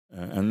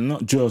And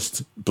not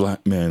just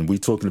black men. We're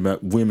talking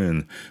about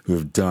women who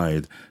have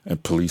died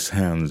at police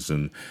hands,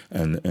 and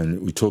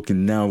we're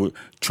talking now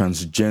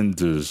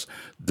transgenders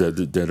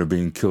that are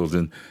being killed.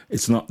 And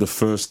it's not the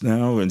first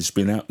now, and it's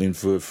been happening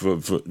for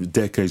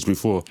decades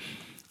before.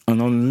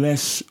 And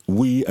unless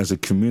we as a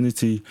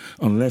community,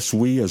 unless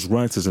we as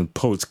writers and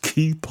poets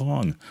keep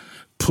on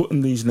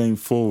putting these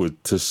names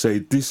forward to say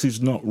this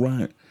is not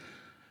right,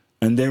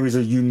 and there is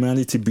a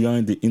humanity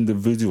behind the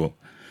individual,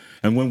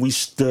 and when we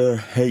stir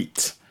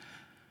hate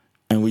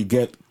and we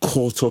get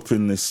caught up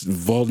in this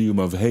volume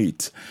of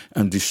hate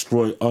and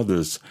destroy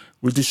others,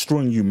 we're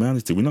destroying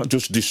humanity. We're not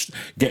just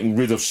getting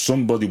rid of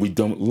somebody we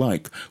don't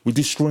like. We're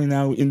destroying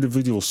our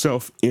individual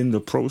self in the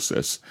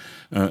process.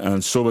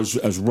 And so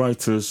as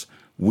writers,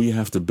 we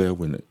have to bear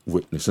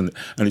witness. And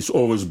it's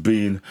always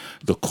been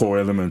the core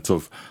element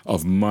of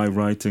my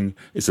writing.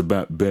 It's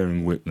about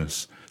bearing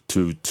witness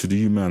to the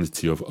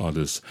humanity of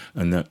others.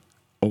 And that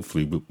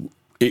hopefully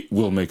it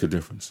will make a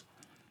difference.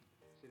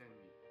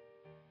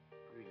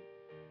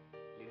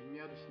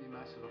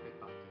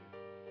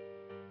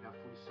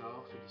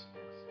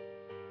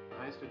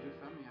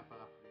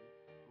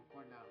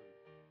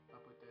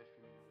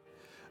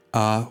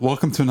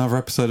 Welcome to another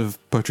episode of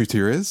Poetry to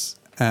Your Ears.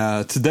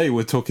 Today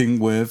we're talking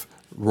with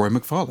Roy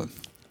McFarlane.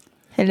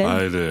 Hello.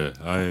 Hi there.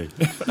 Hi.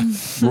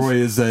 Roy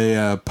is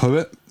a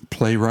poet,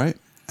 playwright,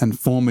 and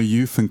former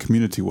youth and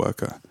community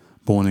worker,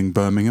 born in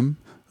Birmingham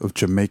of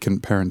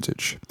Jamaican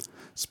parentage,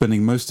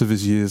 spending most of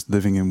his years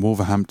living in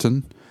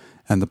Wolverhampton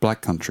and the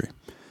Black Country,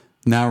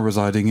 now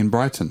residing in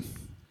Brighton.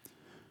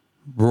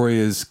 Roy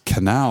is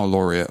Canal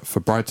Laureate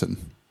for Brighton.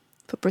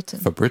 For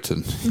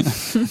Britain.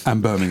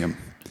 And Birmingham.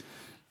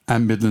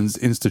 And Midlands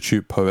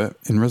Institute Poet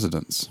in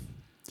Residence,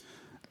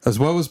 as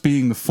well as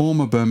being the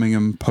former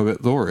Birmingham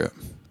Poet Laureate.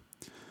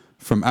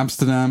 From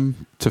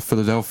Amsterdam to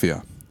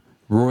Philadelphia,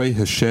 Roy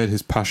has shared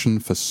his passion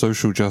for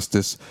social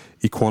justice,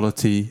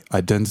 equality,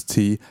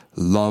 identity,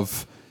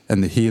 love,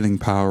 and the healing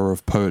power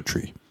of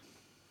poetry.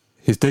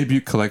 His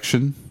debut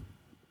collection,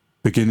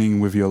 Beginning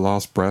with Your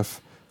Last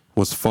Breath,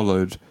 was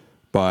followed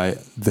by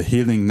The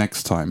Healing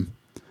Next Time,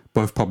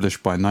 both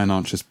published by Nine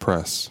Arches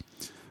Press,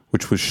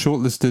 which was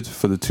shortlisted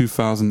for the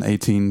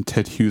 2018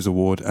 Ted Hughes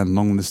Award and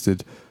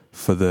longlisted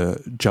for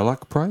the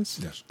Jalak Prize.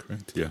 Yes,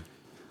 correct. Yeah.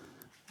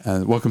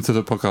 Welcome to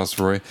the podcast,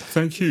 Roy.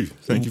 Thank you.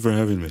 Thank you for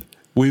having me.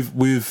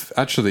 We've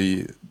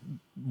actually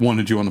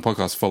wanted you on the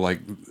podcast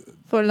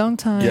for a long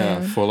time. Yeah,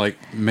 for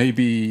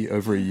maybe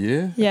over a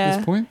year at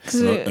this point.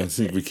 I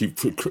think we keep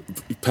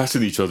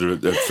passing each other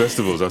at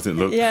festivals. I think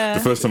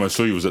the first time I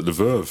saw you was at the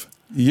Verve.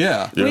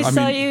 Yeah. We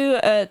saw you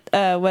at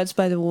Words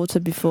by the Water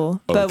before,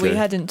 but we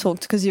hadn't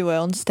talked because you were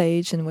on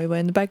stage and we were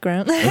in the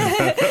background.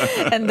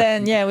 And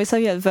then, we saw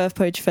you at Verve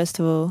Poetry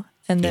Festival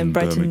and then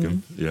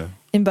Brighton.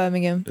 In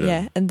Birmingham,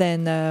 and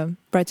then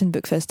Brighton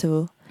Book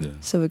Festival. Yeah.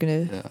 So we're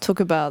going to talk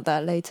about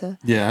that later.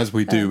 Yeah, as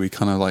we do, we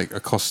kind of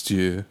accost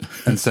you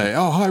and say,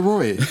 "Oh, hi,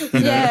 Roy."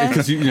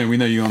 Because we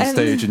know you on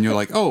stage, and you're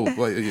like, "Oh,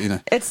 well,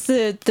 It's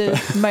the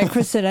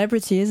micro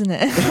celebrity, isn't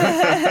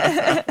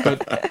it?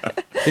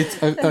 But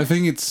I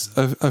think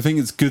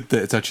it's good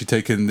that it's actually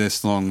taken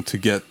this long to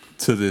get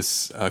to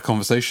this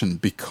conversation,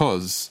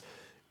 because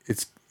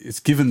it's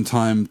given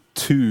time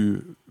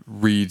to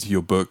read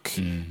your book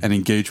and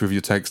engage with your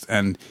text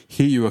and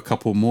hear you a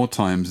couple more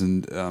times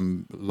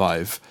and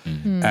live,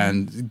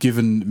 and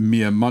given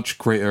me a much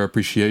greater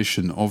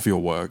appreciation of your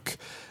work,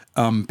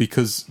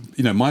 because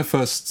my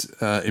first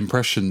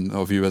impression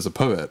of you as a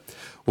poet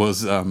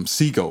was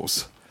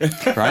Seagulls.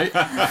 Right,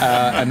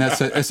 and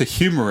that's a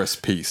humorous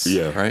piece,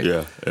 right?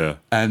 Yeah.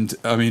 And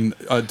I mean,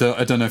 I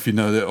don't know if you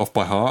know that off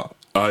by heart.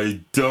 I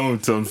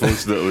don't,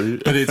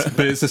 unfortunately. but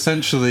it's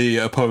essentially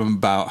a poem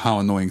about how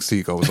annoying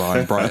seagulls are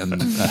in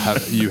Brighton.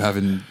 You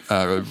having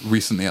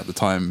recently at the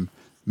time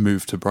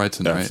moved to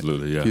Brighton, right?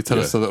 Absolutely, yeah. Can you tell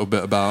us a little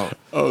bit about?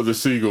 Oh, the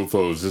seagull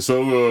pose.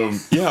 So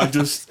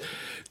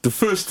the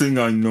first thing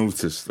I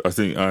noticed, I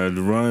think I had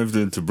arrived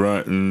into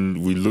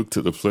Brighton. We looked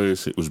at the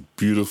place; it was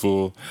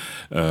beautiful.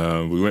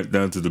 We went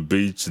down to the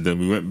beach, and then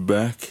we went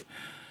back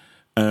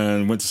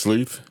and went to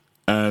sleep.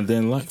 And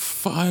then,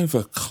 5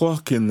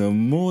 o'clock in the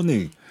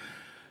morning,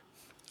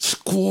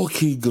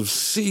 squawking of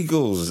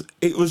seagulls.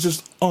 It was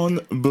just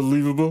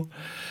unbelievable.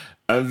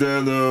 And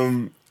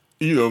then,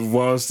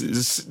 whilst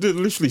there's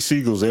literally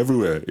seagulls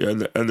everywhere.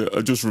 And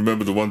I just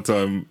remember the one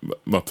time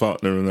my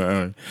partner and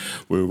I,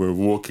 we were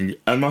walking,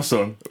 and my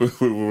son, we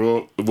were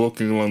all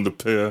walking along the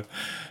pier,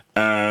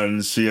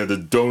 and she had a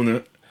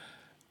donut,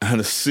 and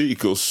a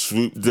seagull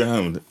swooped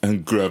down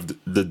and grabbed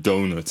the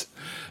donut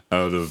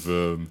out of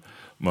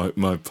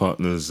my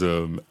partner's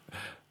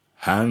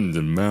hand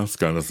and mouth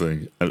kind of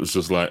thing. And it was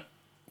just like,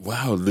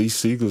 wow, these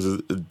seagulls are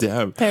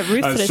damn. They're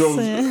ruthless.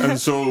 And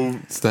so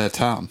it's their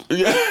town.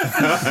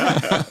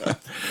 Yeah.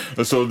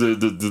 And so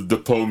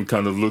the poem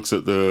kind of looks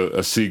at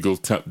a seagull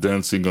tap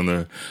dancing on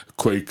a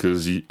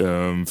Quaker's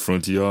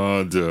front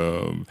yard,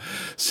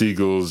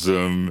 seagulls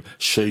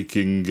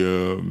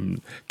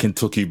shaking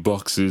Kentucky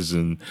boxes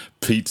and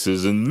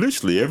pizzas, and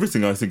literally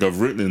everything I think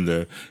I've written in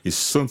there is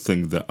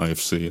something that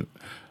I've seen.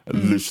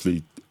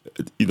 literally,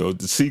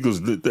 the seagulls.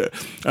 And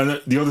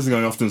the other thing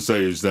I often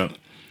say is that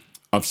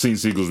I've seen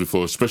seagulls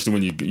before, especially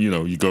when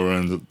you go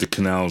around the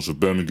canals of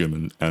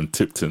Birmingham and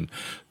Tipton,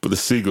 but the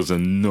seagulls are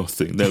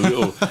nothing. They're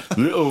little.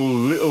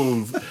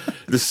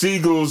 The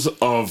seagulls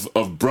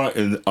of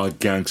Brighton are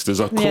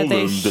gangsters. I call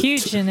them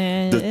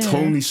the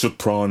Tony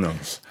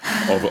Sopranos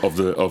of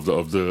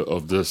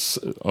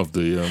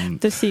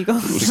the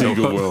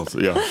seagull world.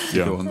 Yeah.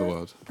 Seagull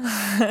underworld.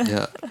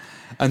 Yeah.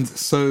 And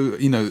so,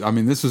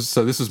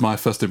 this was my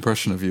first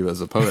impression of you as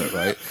a poet,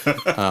 right?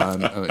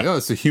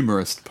 It's a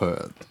humorist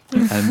poet.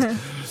 And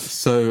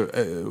so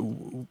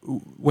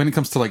when it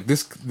comes to like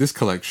this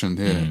collection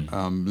here,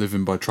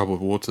 Living by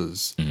Troubled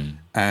Waters,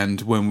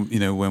 and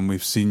when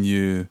we've seen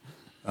you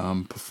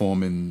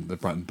perform in the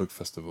Brighton Book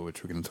Festival,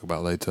 which we're going to talk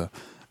about later,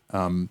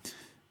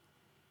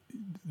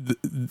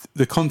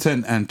 the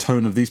content and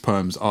tone of these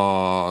poems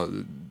are...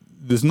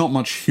 There's not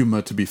much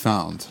humor to be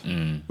found.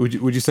 Would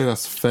you say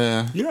that's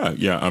fair?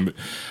 Yeah.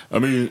 I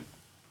mean,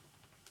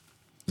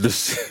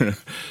 this.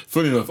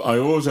 Funny enough, I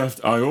always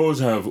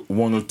have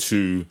one or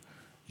two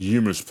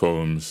humorous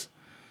poems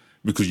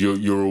because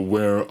you're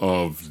aware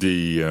of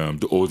the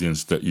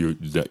audience that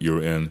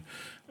you're in,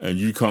 and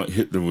you can't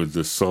hit them with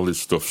the solid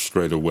stuff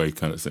straight away,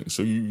 kind of thing.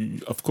 So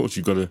of course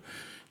you've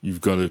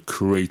got to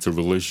create a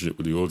relationship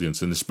with the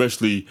audience, and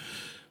especially.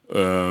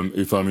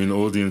 If I'm in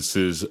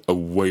audiences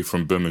away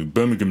from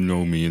Birmingham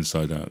know me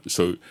inside out.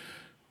 So,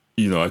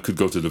 I could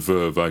go to the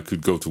Verve, I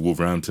could go to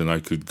Wolverhampton, I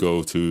could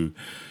go to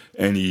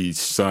any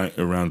site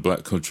around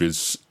Black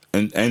countries,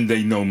 and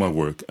they know my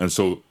work, and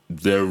so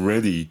they're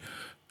ready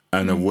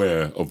and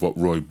aware of what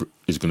Roy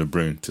is going to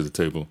bring to the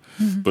table.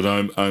 But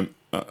I'm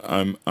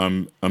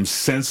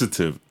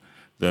sensitive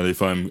that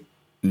if I'm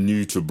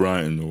new to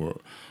Brighton or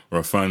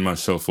I find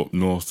myself up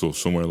north or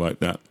somewhere like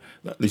that,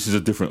 this is a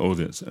different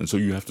audience, and so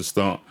you have to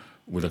start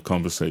with a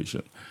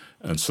conversation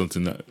and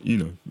something that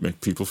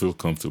make people feel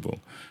comfortable,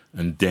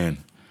 and then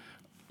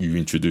you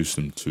introduce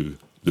them to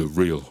the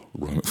real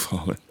Roy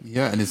McFarlane.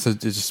 Yeah, and it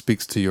just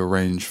speaks to your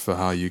range for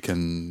how you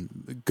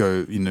can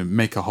go,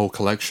 make a whole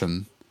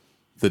collection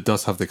that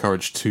does have the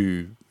courage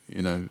to,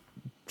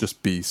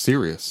 just be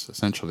serious,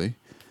 essentially.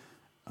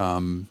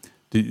 Do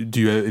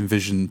you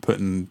envision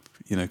putting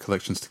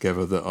collections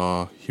together that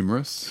are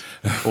humorous,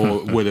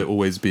 or would it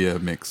always be a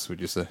mix?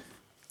 Would you say?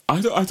 I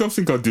don't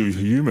think I do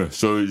humour,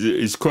 so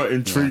it's quite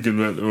intriguing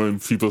when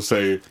people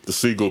say the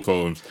seagull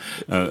poems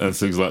and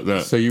things like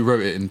that. So you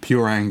wrote it in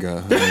pure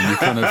anger, and you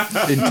kind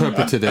of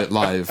interpreted it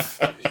live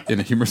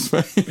in a humorous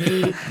way.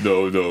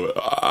 No,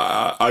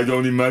 I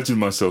don't imagine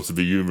myself to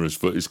be humorous,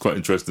 but it's quite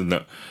interesting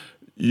that.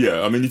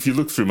 Yeah, I mean, if you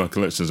look through my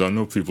collections, I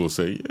know people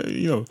say,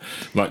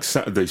 like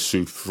Saturday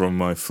Soup from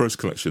my first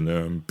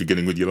collection,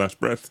 beginning with Your Last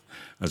Breath,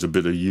 has a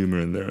bit of humour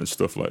in there and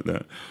stuff like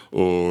that.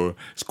 Or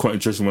it's quite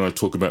interesting when I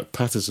talk about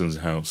Patterson's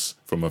House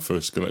from my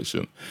first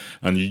collection.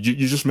 And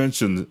you just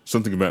mentioned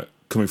something about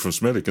coming from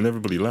Smethwick, and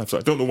everybody laughs.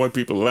 I don't know why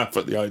people laugh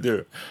at the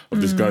idea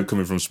of this guy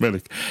coming from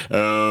Smethwick.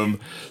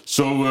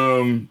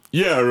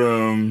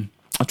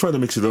 I try to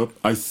mix it up.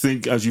 I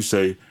think, as you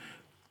say,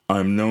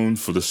 I'm known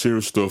for the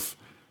serious stuff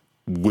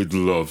with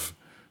love,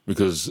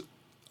 because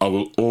I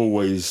will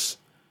always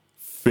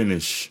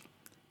finish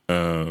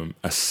a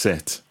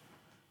set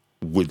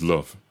with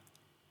love.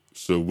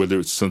 So whether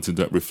it's something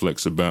that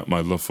reflects about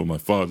my love for my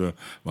father,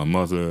 my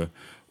mother,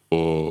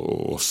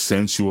 or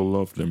sensual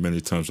love, there are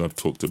many times I've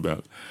talked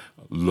about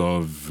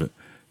love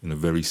in a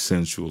very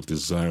sensual,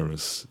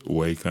 desirous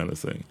way, kind of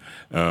thing.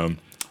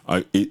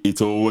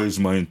 It's always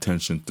my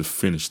intention to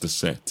finish the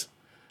set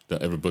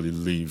that everybody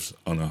leaves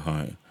on a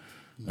high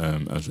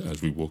as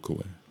we walk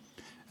away.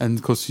 And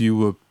of course, you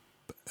were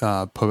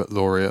poet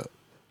laureate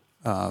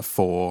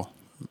for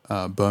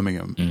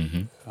Birmingham.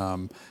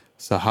 Mm-hmm.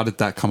 So how did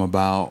that come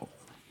about?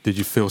 Did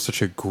you feel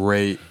such a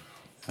great,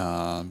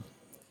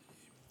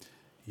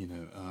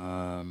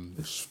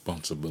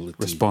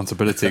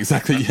 responsibility?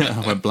 Exactly. Yeah,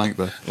 I went blank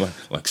there.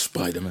 Like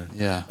Spider-Man.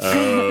 Yeah.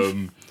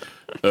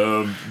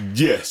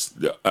 Yes,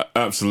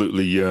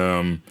 absolutely.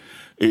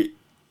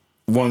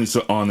 It's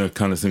an honor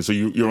kind of thing. So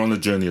you're on a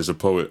journey as a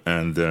poet,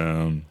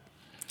 and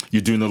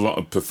you're doing a lot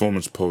of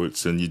performance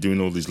poets, and you're doing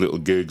all these little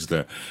gigs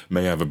that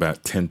may have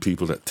about 10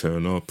 people that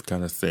turn up,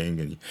 kind of thing,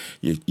 and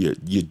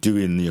you're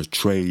doing your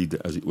trade,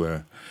 as it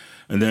were.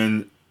 And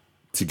then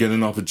to get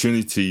an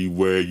opportunity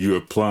where you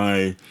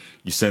apply,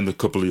 you send a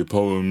couple of your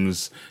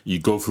poems, you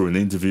go through an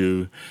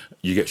interview,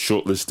 you get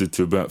shortlisted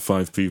to about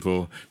 5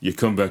 people, you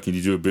come back and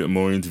you do a bit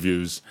more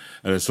interviews,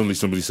 and then suddenly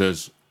somebody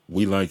says,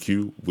 "We like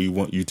you, we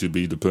want you to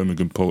be the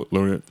Birmingham Poet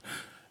Laureate."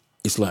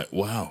 It's like,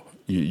 wow,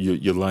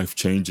 your life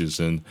changes,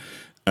 and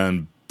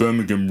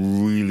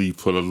Birmingham really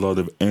put a lot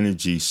of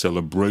energy,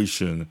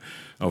 celebration.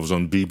 I was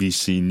on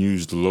BBC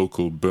News, the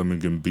local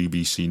Birmingham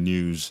BBC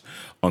News.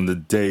 On the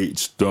day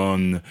it's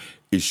done,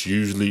 it's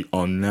usually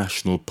on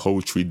National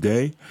Poetry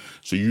Day.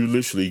 So you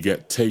literally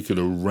get taken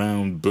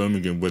around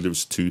Birmingham, whether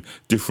it's to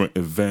different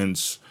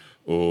events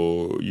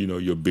or,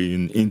 you're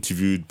being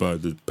interviewed by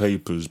the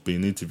papers,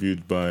 being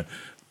interviewed by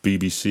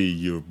BBC,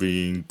 you're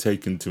being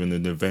taken to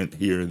an event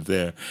here and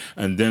there,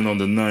 and then on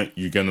the night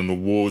you get an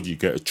award, you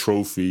get a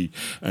trophy,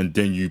 and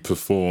then you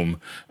perform,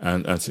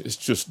 and it's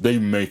just, they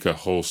make a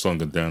whole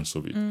song and dance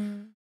of it.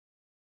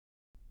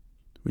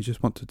 We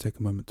just want to take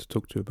a moment to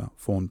talk to you about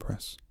Fawn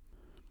Press,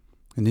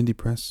 an indie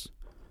press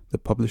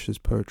that publishes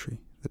poetry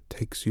that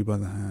takes you by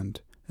the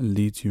hand and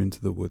leads you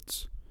into the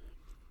woods.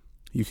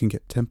 You can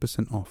get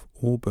 10% off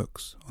all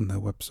books on their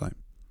website,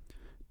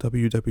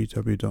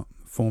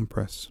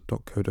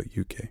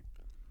 www.fawnpress.co.uk,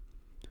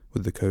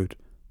 with the code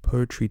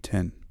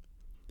POETRY10,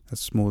 as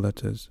small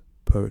letters,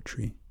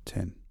 Poetry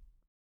 10.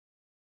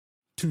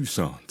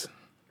 Toussaint.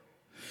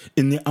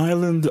 In the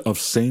island of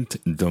Saint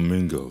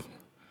Domingo,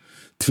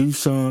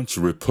 Toussaint's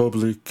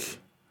republic,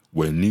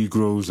 where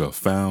Negroes are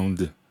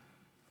found,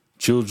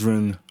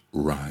 children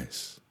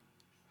rise.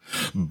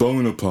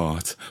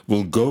 Bonaparte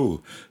will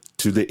go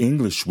to the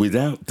English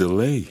without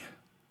delay,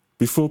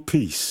 before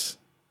peace,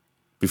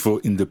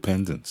 before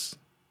independence.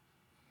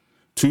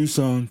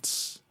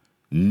 Toussaint's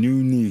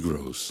new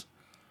Negroes,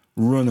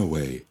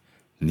 runaway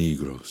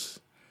Negroes,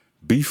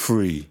 be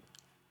free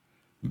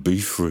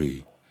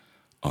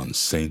on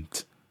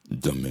Saint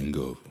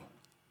Domingo.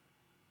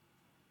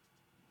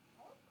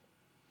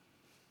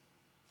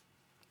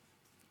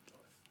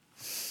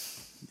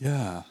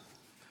 Yeah.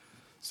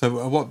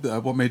 So,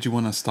 what made you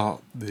want to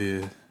start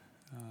with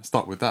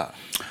that?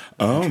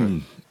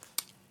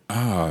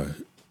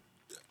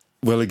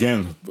 Well,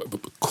 again,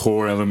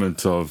 core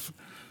element of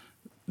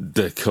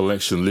the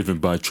collection, Living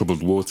by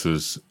Troubled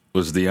Waters,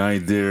 was the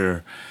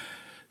idea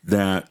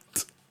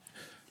that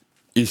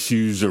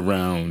issues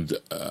around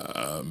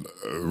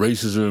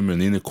racism and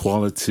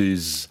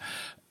inequalities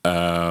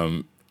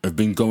have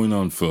been going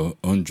on for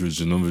hundreds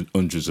and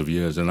hundreds of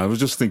years. And I was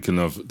just thinking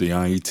of the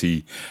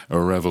Haiti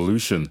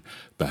revolution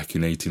back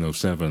in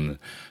 1807,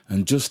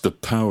 and just the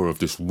power of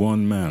this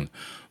one man.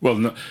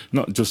 Well,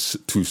 not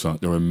just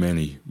Toussaint. There are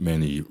many,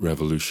 many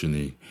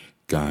revolutionary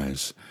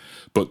guys,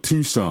 but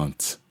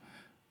Toussaint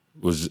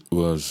was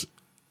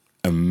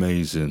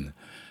amazing.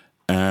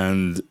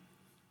 And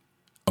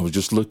I was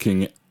just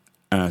looking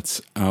at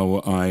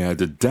how I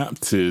had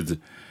adapted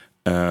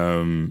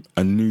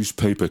a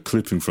newspaper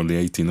clipping from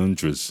the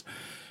 1800s,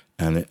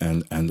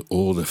 and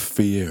all the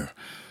fear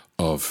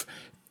of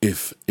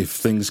if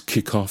things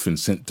kick off in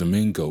Saint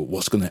Domingo,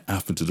 what's going to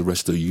happen to the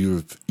rest of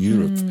Europe,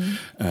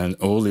 and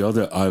all the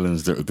other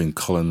islands that have been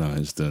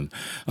colonized. And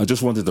I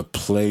just wanted to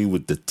play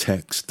with the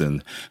text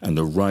and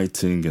the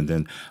writing, and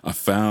then I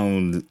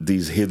found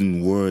these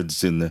hidden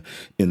words in the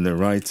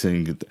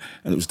writing,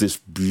 and it was this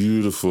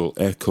beautiful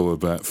echo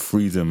about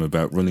freedom,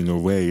 about running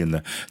away,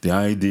 and the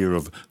idea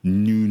of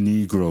new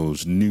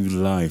Negroes, new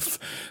life,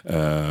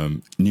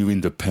 new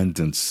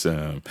independence.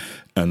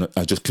 And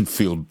I just can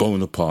feel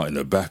Bonaparte in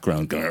the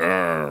background going,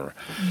 "Arr!"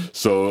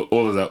 So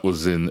all of that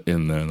was in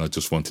there, and I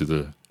just wanted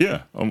to,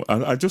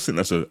 I just think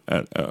that's a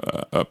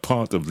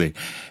part of the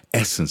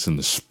essence and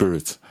the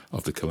spirit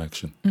of the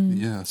collection.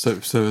 Yeah. So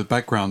the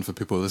background for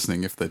people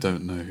listening, if they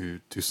don't know who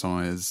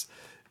Toussaint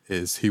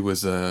is he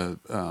was a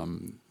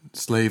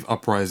slave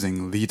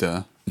uprising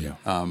leader. Yeah.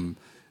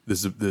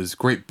 There's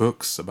great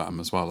books about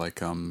him as well,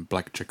 like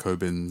Black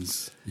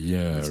Jacobins.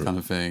 Yeah. This kind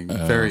of thing.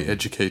 Very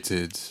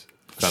educated.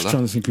 I was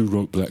trying to think who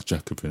wrote Black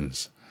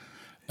Jacobins.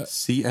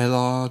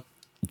 C.L.R.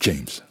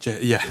 James.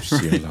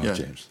 C.L.R.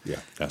 James.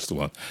 Yeah, that's the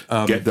one.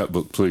 Get that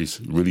book,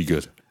 please. Really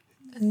good.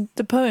 And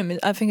the poem,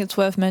 I think it's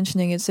worth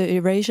mentioning, it's an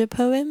erasure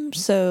poem.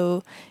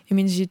 So it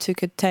means you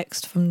took a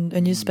text from a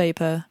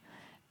newspaper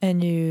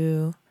and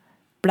you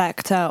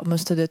blacked out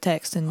most of the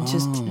text and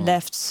just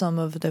left some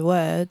of the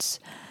words.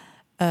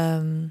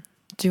 Do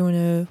you want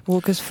to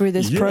walk us through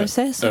this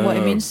process and what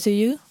it means to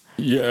you?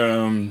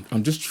 Yeah,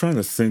 I'm just trying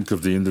to think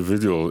of the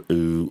individual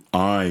who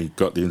I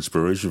got the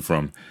inspiration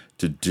from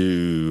to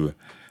do,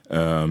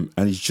 and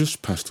he's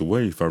just passed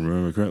away, if I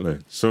remember correctly.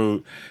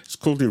 So it's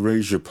called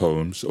erasure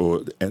poems,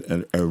 or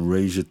an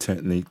erasure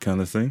technique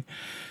kind of thing.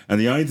 And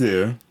the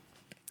idea,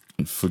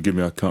 and forgive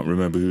me, I can't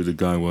remember who the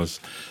guy was.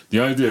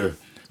 The idea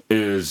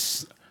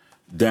is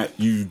that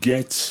you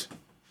get,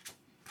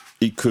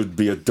 it could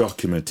be a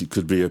document, it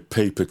could be a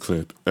paper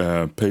clip,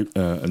 a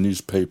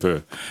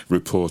newspaper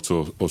report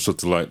or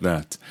something like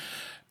that.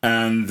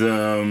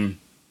 And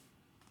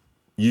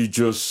you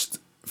just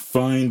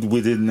find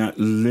within that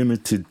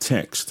limited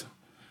text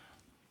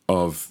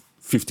of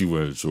 50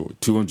 words or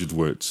 200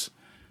 words,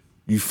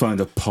 you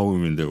find a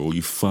poem in there, or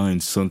you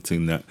find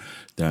something that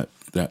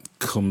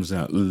comes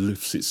out,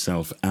 lifts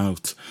itself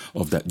out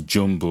of that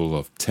jumble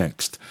of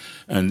text.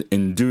 And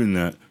in doing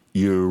that,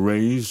 you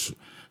erase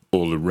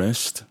all the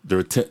rest. There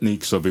are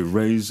techniques of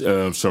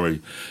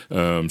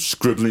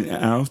scribbling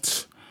it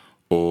out,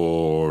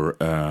 or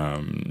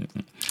in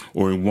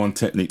one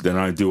technique that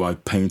I do, I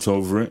paint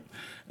over it.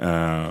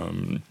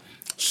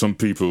 Some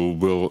people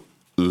will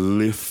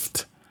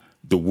lift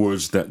the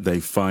words that they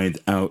find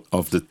out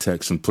of the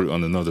text and put it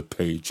on another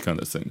page,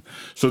 kind of thing.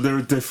 So there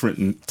are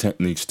different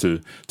techniques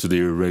to the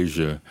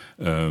erasure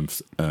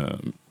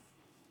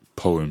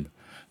poem.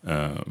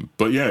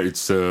 But yeah,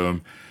 it's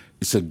a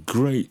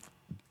great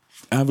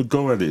have a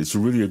go at it. It's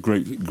really a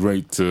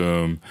great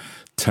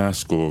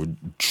task or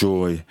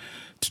joy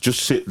to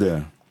just sit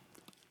there,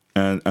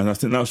 and I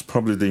think that's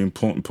probably the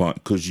important part,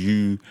 because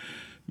you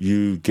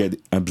get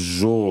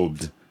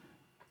absorbed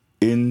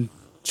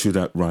into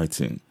that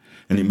writing,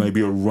 and it may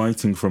be a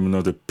writing from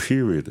another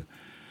period,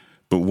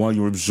 but while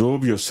you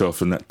absorb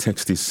yourself in that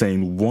text is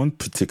saying one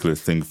particular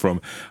thing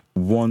from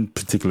one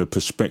particular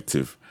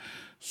perspective.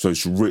 So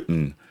it's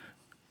written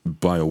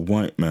by a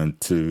white man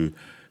to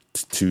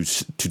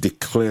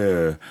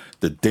declare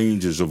the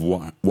dangers of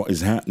what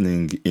is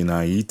happening in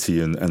Haiti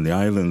and the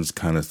islands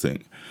kind of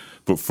thing.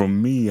 But for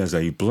me as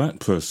a black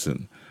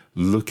person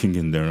looking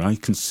in there, I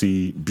can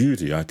see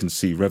beauty, I can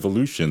see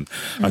revolution,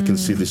 I can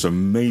see this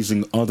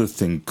amazing other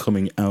thing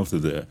coming out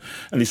of there.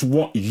 And it's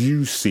what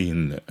you see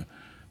in there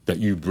that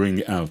you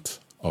bring out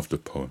of the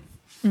poem,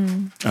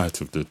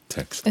 out of the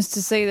text. It's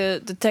to say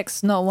that the text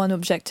is not one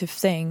objective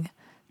thing.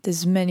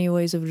 There's many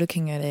ways of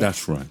looking at it.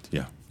 That's right,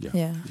 yeah.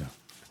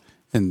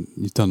 And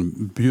you've done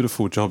a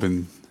beautiful job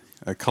in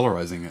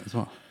colorizing it as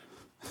well.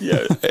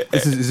 Yeah.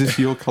 Is this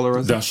your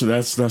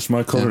colorizing? That's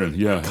my coloring,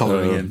 yeah.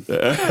 Coloring in.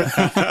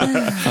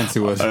 Fancy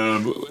word.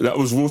 That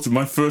was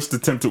my first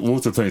attempt at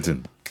water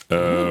painting.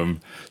 So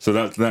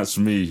that's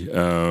me.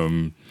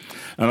 And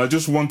I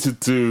just wanted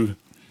to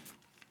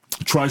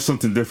try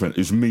something different.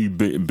 It's me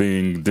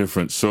being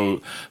different.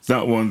 So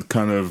that one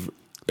kind of,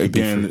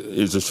 again,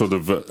 is a sort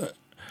of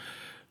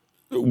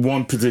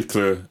one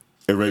particular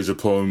eraser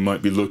poem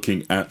might be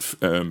looking at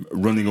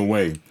running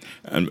away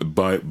and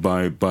by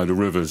the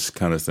rivers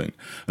kind of thing.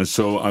 And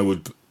so I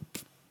would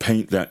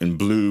paint that in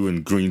blue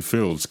and green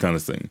fields kind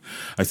of thing.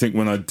 I think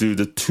when I do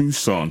the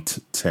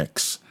Toussaint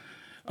text,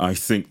 I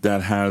think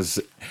that has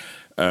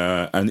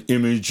an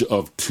image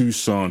of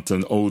Toussaint,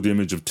 an old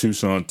image of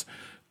Toussaint,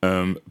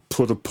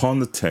 put upon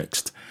the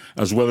text,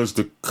 as well as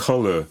the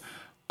colour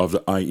of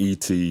the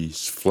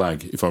IET's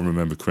flag, if I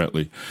remember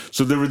correctly.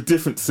 So there are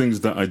different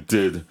things that I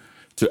did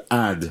to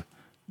add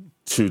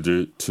to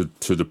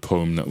the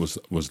poem that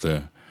was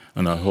there,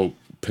 and I hope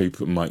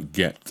people might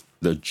get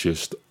the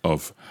gist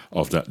of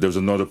that. There's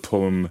another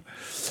poem,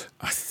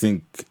 I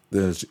think,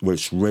 where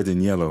it's red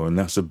and yellow, and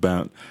that's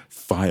about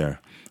fire.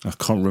 I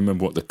can't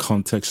remember what the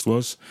context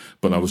was,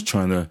 but I was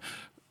trying to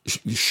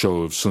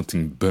show of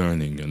something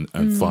burning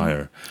and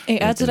fire.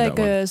 It adds like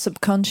a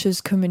subconscious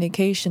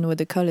communication with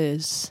the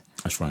colors.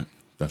 That's right.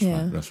 That's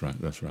right.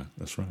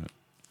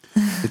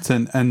 It's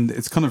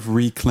it's kind of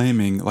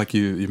reclaiming, like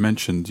you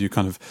mentioned, you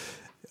kind of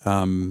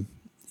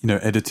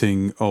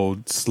editing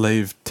old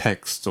slave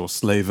texts or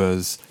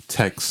slavers'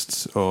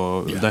 texts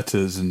or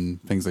letters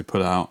and things they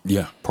put out,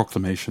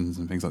 proclamations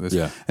and things like this.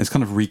 Yeah. And it's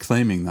kind of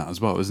reclaiming that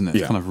as well, isn't it?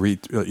 It's kind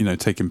of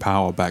taking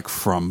power back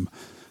from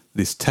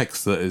this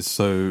text that is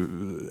so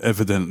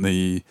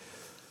evidently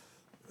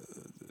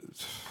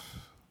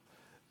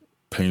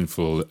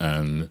painful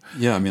and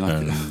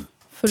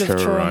full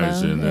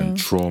terrorizing of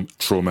trauma, and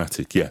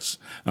traumatic. Yes,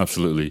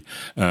 absolutely.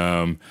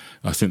 I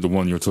think the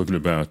one you're talking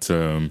about,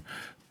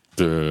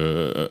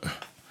 the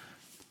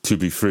To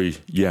Be Free.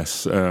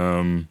 Yes,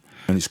 and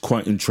it's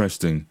quite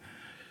interesting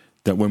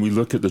that when we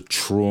look at the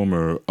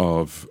trauma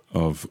of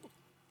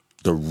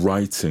the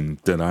writing,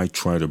 that I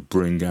try to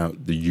bring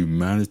out the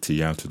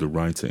humanity out of the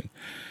writing.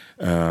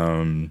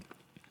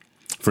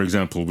 For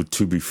example, with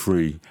To Be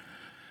Free,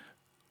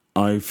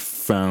 I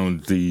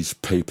found these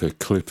paper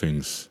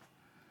clippings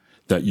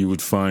that you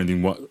would find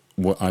in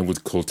what I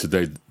would call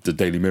today the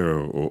Daily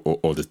Mirror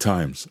or the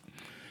Times,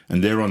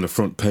 and there on the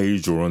front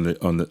page or on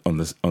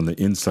the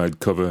inside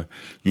cover,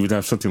 you would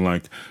have something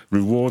like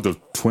reward of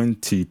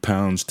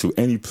 £20 to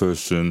any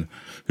person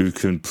who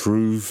can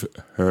prove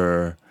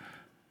her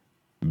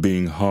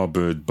being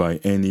harboured by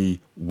any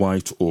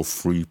white or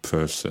free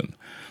person,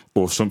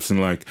 or something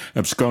like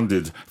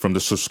absconded from the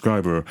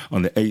subscriber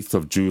on the 8th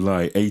of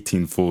July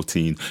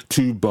 1814,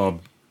 two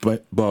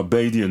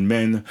Barbadian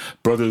men,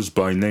 brothers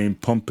by name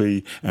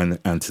Pompey and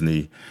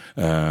Antony,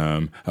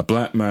 a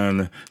black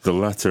man, the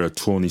latter a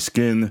tawny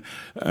skin,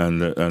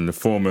 and the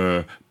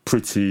former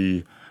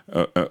pretty,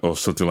 or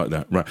something like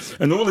that, right?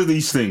 And all of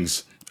these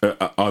things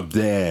are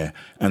there,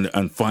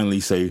 and finally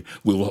say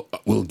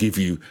we'll give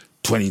you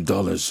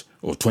 $20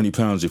 or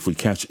 £20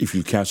 if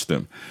you catch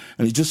them,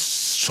 and it's just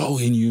so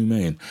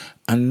inhumane.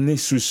 And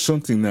this was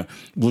something that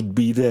would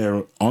be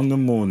there on the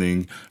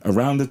morning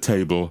around the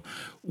table,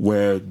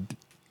 where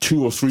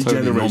 2 or 3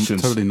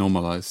 generations totally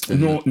normalized,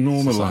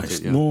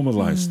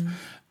 normalized.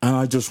 And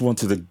I just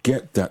wanted to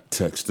get that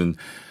text and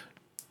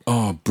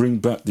bring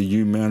back the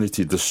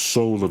humanity, the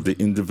soul of the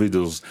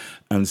individuals,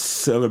 and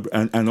celebrate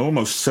and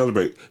almost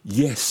celebrate.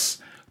 Yes,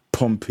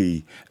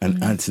 Pompey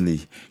and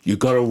Antony, you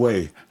got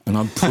away, and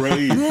I'm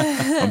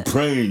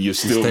praying you're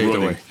still running.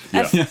 Away.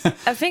 Yeah.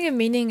 I think a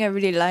meaning I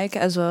really like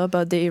as well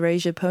about the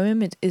Erasure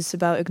poem, it is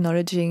about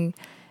acknowledging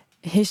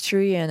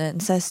history and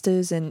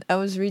ancestors. And I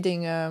was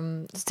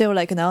reading Still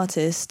Like an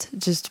Artist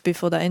just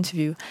before that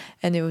interview,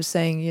 and it was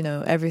saying,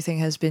 everything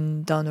has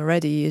been done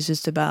already. It's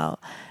just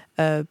about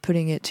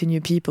putting it to new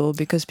people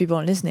because people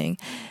aren't listening.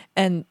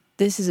 And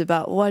this is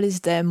about what is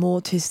there more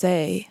to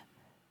say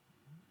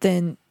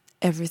than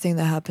everything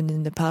that happened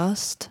in the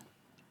past.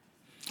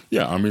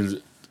 Yeah, I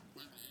mean,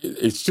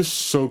 it's just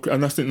so,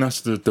 and I think that's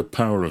the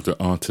power of the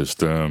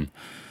artist. I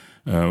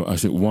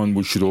think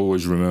we should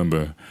always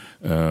remember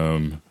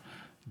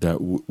that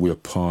we're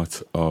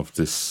part of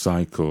this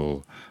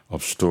cycle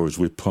of stories.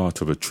 We're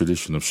part of a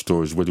tradition of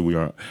stories, whether we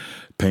are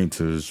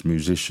painters,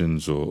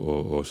 musicians,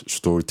 or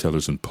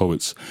storytellers and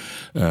poets.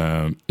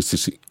 It's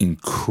this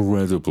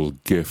incredible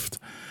gift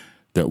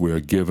that we are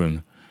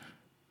given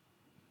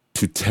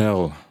to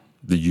tell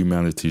the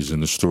humanities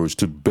and the stories,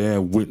 to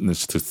bear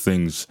witness to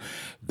things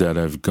that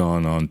have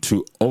gone on,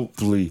 to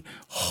hopefully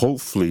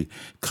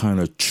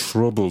kind of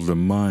trouble the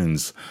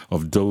minds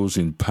of those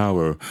in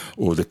power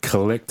or the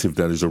collective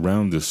that is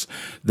around us,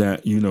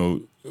 that,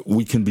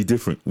 we can be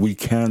different. We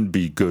can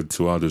be good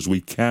to others.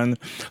 We can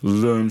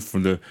learn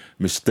from the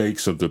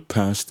mistakes of the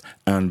past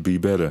and be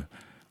better.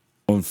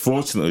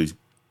 Unfortunately,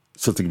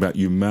 something about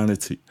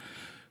humanity,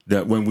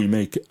 that when we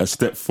make a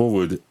step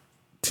forward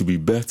to be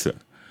better,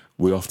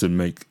 we often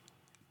make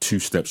 2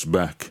 steps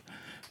back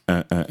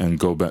and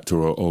go back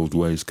to our old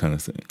ways, kind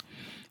of thing.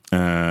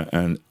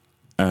 And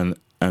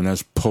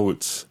as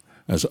poets,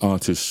 as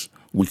artists,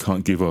 we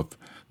can't give up.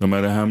 No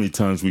matter how many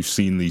times we've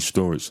seen these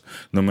stories,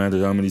 no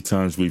matter how many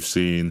times we've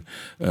seen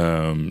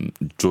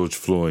George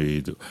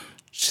Floyd,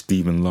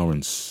 Stephen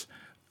Lawrence,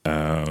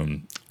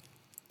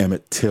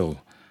 Emmett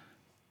Till,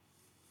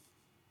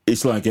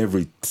 it's like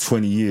every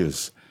 20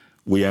 years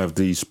we have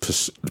these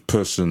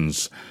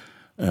persons.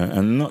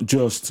 And not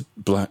just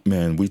black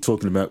men. We're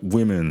talking about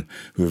women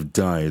who have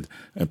died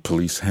at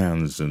police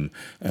hands, and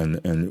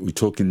we're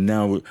talking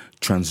now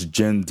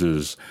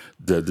transgenders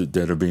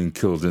that are being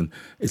killed. And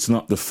it's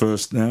not the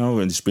first now,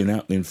 and it's been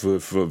happening for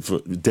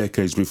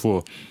decades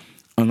before.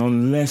 And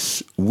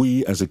unless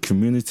we as a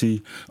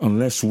community,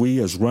 unless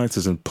we as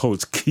writers and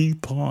poets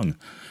keep on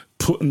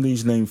putting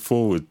these names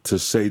forward to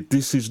say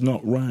this is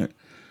not right,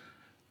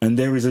 and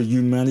there is a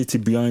humanity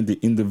behind the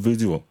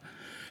individual,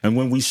 and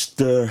when we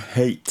stir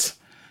hate,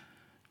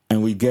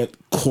 and we get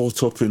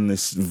caught up in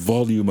this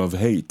volume of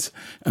hate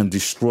and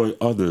destroy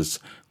others,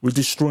 we're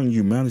destroying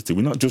humanity.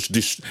 We're not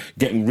just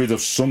getting rid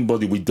of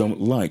somebody we don't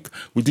like.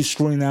 We're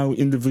destroying our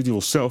individual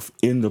self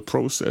in the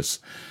process.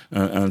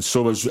 And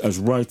so as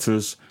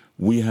writers,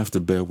 we have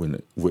to bear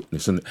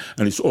witness. And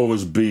it's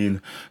always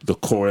been the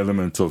core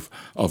element of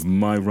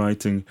my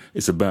writing.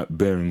 It's about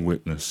bearing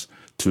witness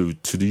to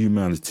the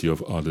humanity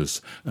of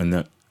others. And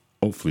that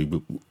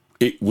hopefully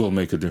it will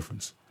make a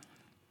difference.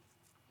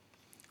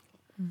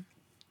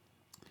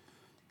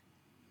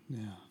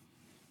 Yeah.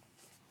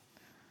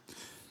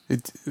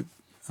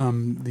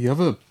 The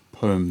other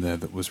poem there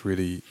that was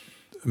really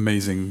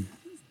amazing,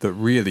 that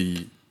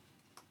really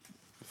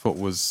thought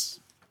was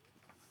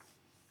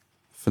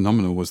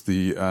phenomenal, was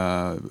the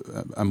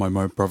 "Am I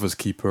my brother's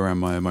keeper?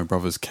 Am I my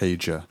brother's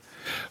cager?"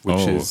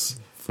 Which is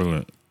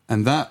brilliant,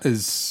 and that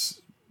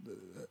is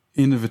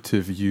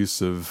innovative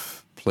use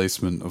of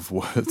placement of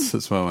words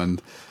as well.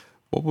 And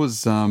what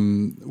was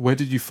where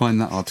did you find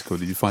that article?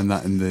 Did you find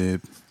that in the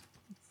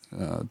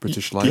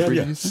British Library?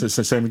 Yeah. It's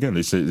the same again.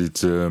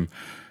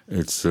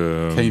 It's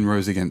Cain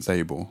rose against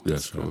Abel.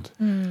 Yes, called.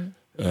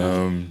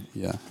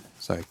 Yeah.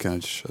 Sorry, can I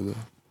just show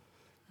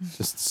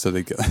just so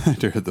they get an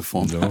idea of the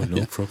format?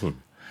 No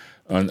problem.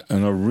 And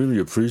I really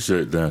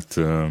appreciate that.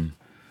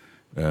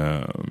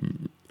 I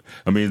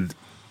mean,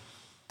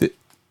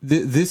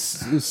 this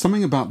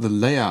something about the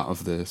layout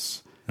of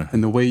this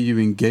and the way you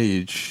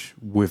engage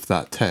with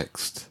that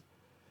text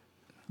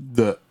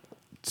that,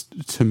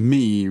 to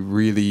me,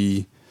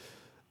 really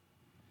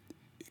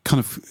kind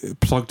of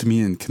plugged me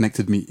in,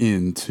 connected me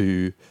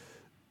into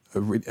a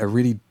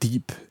really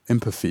deep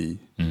empathy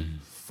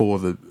for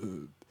the,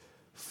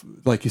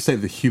 like you say,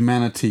 the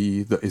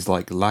humanity that is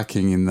like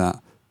lacking in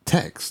that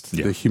text,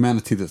 the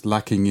humanity that's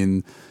lacking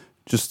in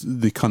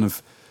just the kind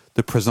of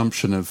the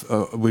presumption of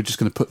we're just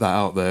going to put that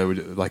out there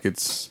like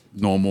it's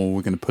normal.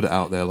 We're going to put it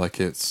out there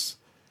like it's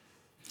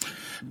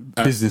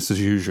business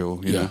as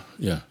usual. Yeah,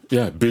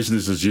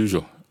 business as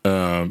usual,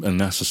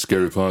 and that's the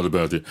scary part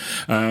about it.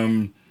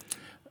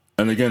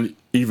 And again,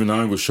 even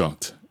I was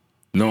shocked.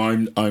 No,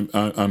 I'm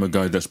a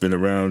guy that's been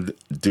around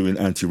doing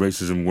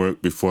anti-racism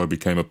work before I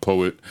became a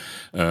poet.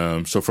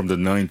 So from the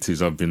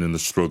 90s, I've been in the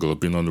struggle.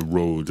 I've been on the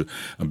road.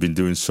 I've been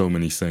doing so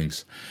many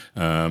things.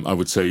 I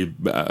would say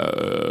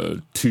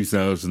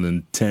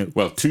 2010.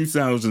 Well,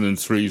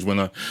 2003 is when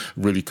I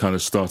really kind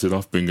of started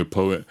off being a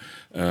poet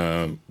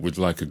with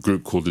like a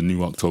group called the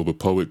New October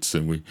Poets,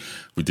 and we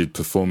did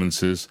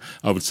performances.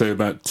 I would say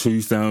about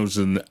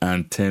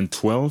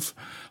 2010-12,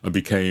 I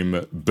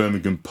became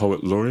Birmingham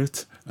Poet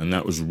Laureate. And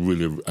that was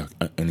really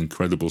an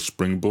incredible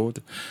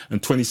springboard.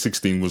 And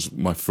 2016 was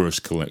my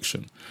first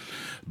collection.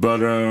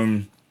 But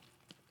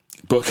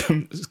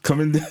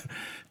coming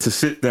to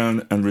sit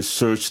down and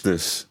research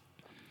this,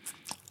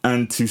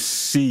 and to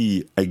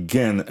see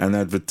again an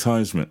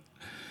advertisement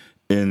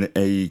in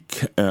I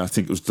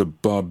think it was the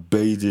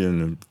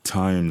Barbadian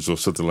Times or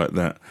something like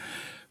that,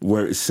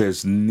 where it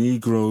says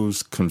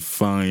Negroes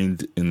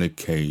confined in a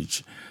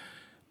cage.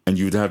 and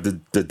you'd have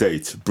the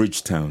date,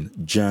 Bridgetown,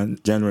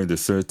 January the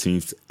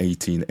 13th,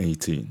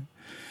 1818.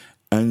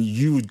 And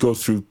you would go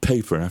through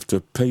paper after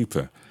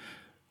paper.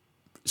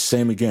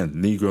 Same again,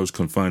 Negroes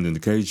confined in the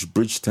cage,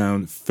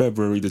 Bridgetown,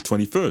 February the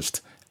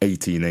 21st,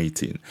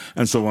 1818,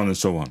 and so on and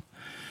so on.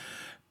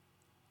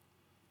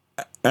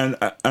 And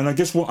I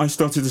guess what I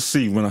started to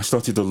see when I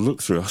started to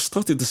look through, I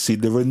started to see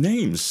there were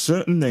names.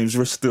 Certain names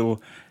were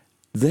still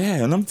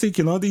there. And I'm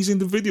thinking, are these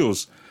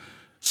individuals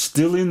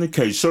still in the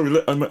cage?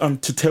 Sorry, I'm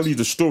to tell you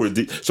the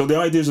story. So the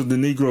ideas of the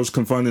Negroes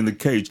confined in the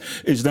cage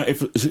is that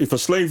if a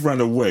slave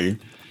ran away,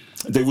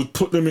 they would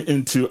put them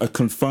into a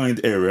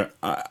confined area,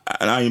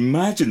 and I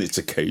imagine it's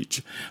a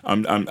cage.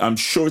 I'm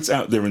sure it's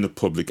out there in the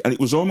public. And it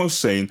was almost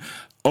saying,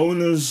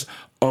 owners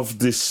of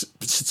this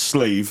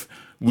slave,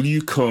 will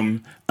you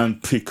come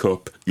and pick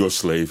up your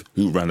slave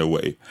who ran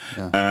away?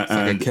 Yeah.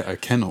 It's like a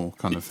kennel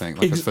kind of thing,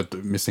 like it's for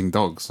missing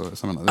dogs or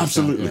something like that.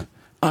 Absolutely, yeah.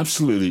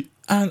 Absolutely.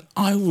 And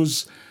I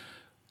was,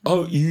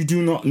 you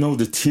do not know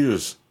the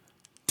tears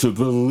to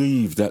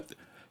believe that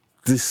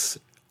this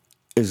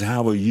is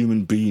how a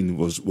human being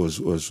was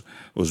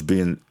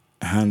being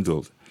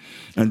handled.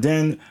 And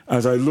then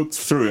as I looked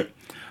through it,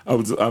 I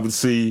would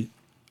see,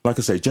 like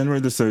I say, January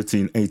the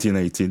 13th,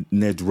 1818,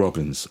 Ned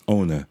Robbins,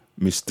 owner,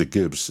 Mr.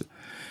 Gibbs.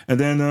 And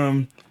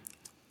then,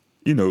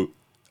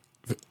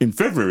 in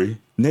February,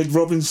 Ned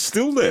Robbins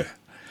still there.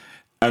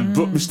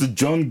 But Mr.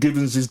 John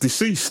Gibbons is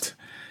deceased,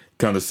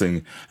 kind of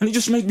thing. And it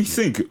just made me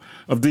think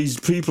of these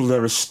people that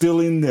are still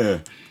in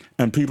there,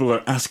 and people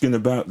are asking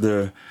about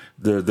the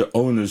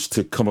owners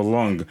to come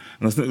along.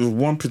 And I think there was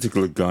one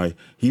particular guy,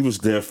 he was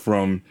there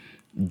from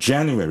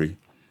January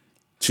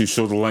to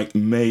sort of like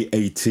May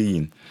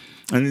 18.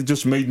 And it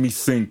just made me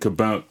think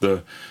about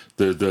the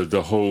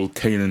whole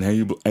Cain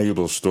and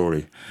Abel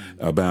story,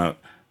 about,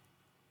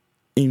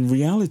 in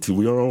reality,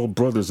 we are all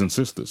brothers and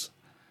sisters.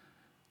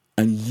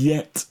 And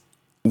yet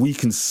we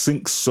can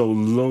sink so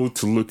low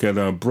to look at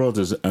our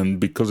brothers, and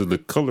because of the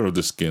color of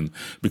the skin,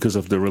 because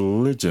of their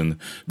religion,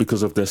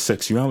 because of their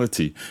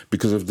sexuality,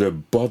 because of their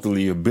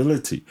bodily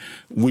ability,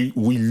 we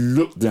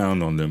look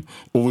down on them,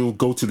 or we'll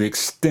go to the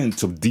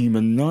extent of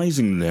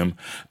demonizing them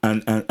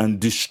and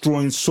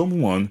destroying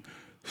someone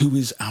who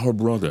is our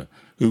brother,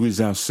 who is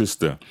our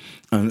sister.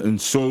 And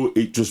so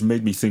it just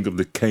made me think of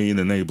the Cain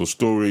and Abel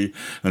story.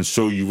 And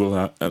so you will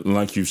have,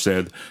 like you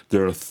said,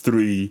 there are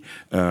 3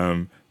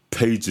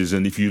 pages.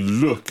 And if you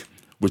look,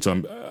 which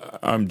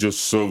I'm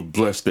just so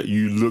blessed that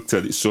you looked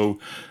at it so,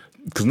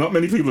 because not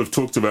many people have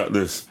talked about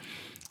this,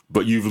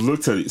 but you've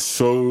looked at it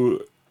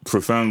so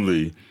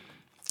profoundly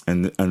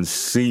and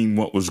seen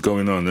what was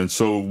going on. And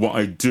so what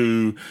I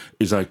do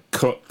is I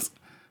cut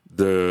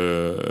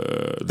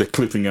the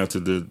clipping out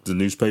of the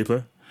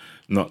newspaper.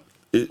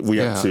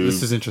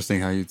 This is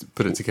interesting how you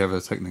put it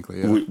together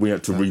technically. Yeah. We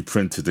had to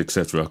reprint it,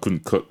 etc. I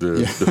couldn't cut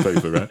the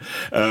paper, right?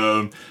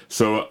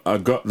 So I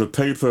got the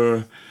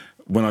paper.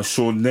 When I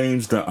saw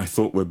names that I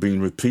thought were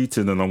being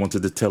repeated and I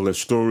wanted to tell their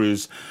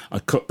stories, I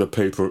cut the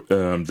paper,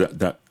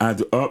 that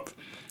ad up.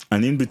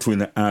 And in between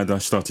the ad, I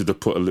started to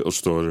put a little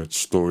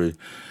story.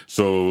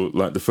 So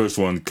like the first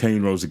one,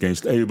 Cain rose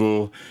against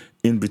Abel.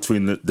 In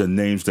between the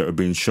names that are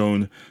being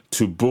shown,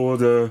 to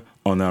border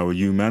on our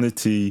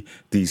humanity,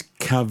 these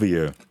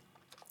caviar,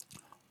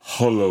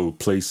 hollow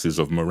places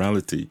of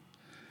morality.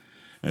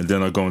 And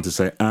then I go on to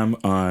say, am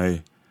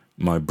I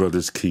my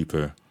brother's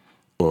keeper,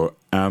 or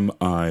am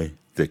I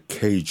the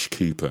cage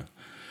keeper?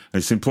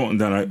 And it's important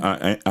that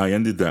I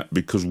ended that,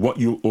 because what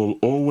you will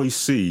always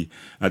see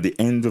at the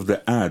end of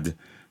the ad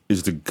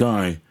is the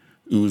guy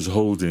who is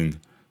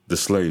holding the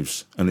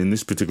slaves. And in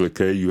this particular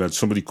case, you had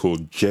somebody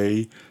called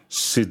J.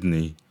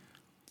 Sidney,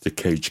 the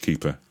cage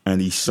keeper, and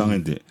he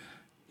signed it.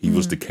 He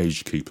was the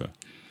cage keeper.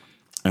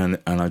 And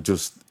it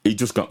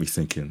just got me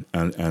thinking.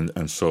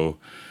 And so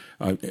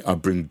I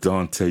bring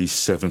Dante's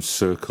Seventh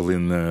Circle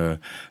in there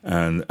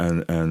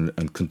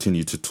and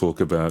continue to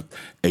talk about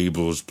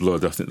Abel's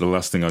blood. I think the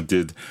last thing I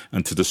did,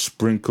 and to the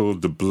sprinkle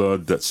the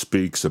blood that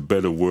speaks a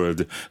better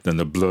word than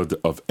the blood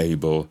of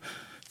Abel,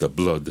 the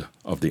blood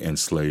of the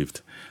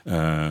enslaved.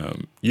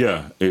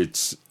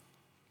 It's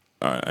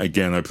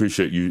again, I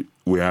appreciate you.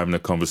 We're having a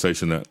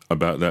conversation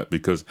about that,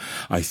 because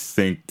I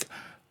think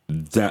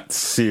that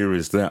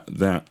series,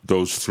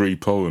 those 3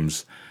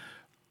 poems,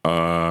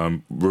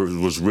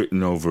 was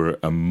written over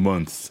a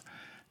month,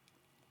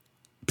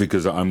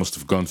 because I must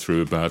have gone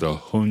through about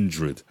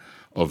 100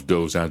 of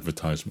those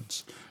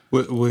advertisements.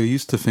 We're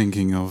used to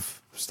thinking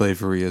of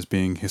slavery as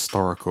being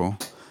historical,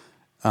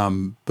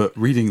 but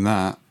reading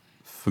that,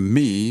 for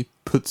me,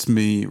 puts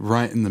me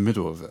right in the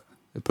middle of it.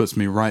 It puts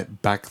me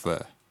right back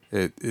there.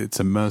 It's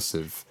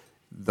immersive,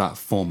 that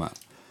format.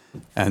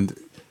 And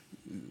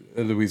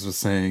Eloise was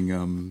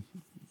saying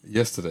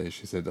yesterday,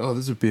 she said,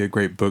 this would be a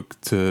great book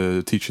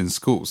to teach in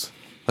schools,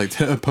 like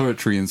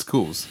poetry in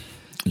schools.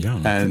 Yeah.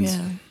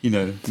 And,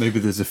 maybe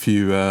there's a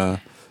few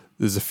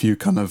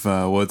kind of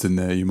words in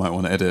there you might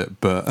want to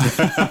edit, but...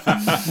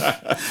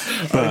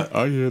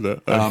 I hear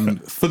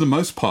that. For the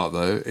most part,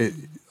 though,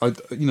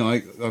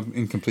 I'm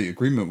in complete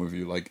agreement with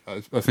you. Like,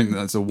 I think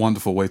that's a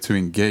wonderful way to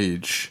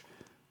engage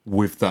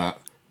with that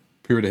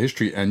period of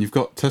history. And you've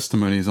got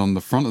testimonies on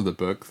the front of the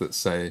book that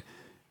say,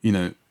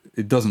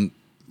 it doesn't,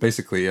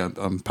 basically,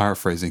 I'm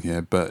paraphrasing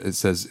here, but it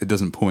says it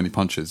doesn't pull any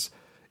punches.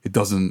 It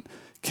doesn't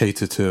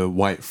cater to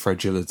white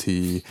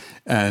fragility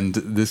and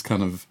this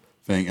kind of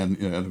thing.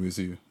 And, Eloise,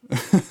 you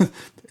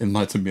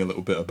enlightened me a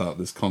little bit about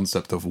this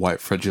concept of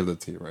white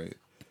fragility, right?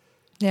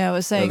 Yeah, I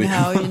was saying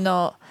how you're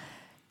not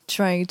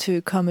trying to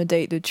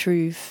accommodate the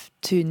truth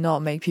to not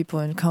make people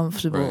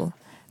uncomfortable. Right.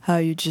 How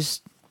you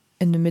just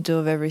in the middle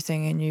of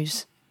everything and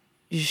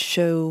you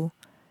show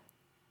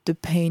the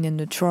pain and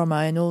the trauma,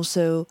 and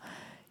also,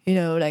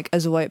 like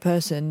as a white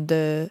person,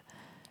 the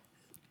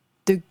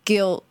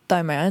guilt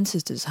that my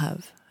ancestors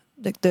have,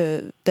 like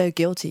they're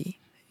guilty,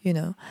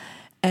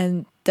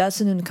 and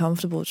that's an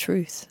uncomfortable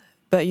truth.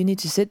 But you need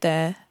to sit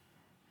there,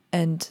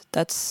 and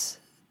that's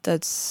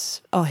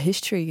our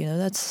history,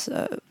 that's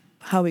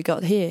how we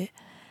got here.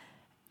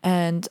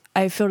 And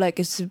I feel like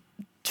it's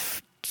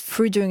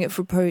through doing it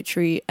through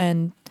poetry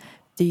and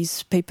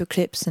these paper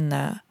clips and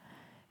that,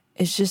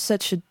 it's just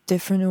such a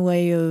different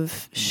way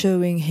of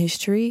showing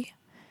history,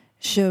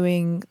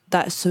 showing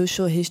that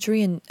social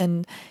history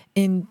and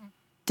in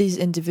these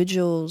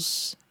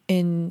individuals,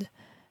 in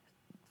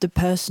the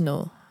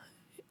personal.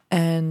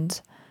 And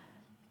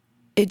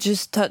it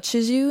just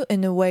touches you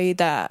in a way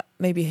that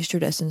maybe history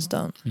lessons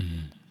don't,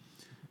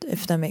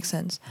 if that makes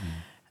sense.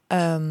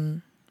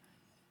 So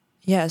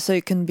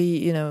it can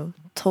be,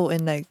 taught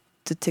in like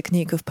the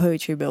technique of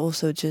poetry, but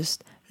also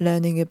just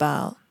learning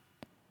about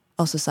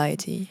our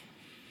society.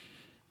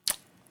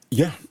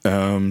 Yeah.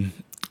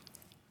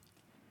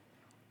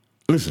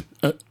 Listen,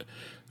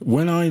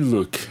 when I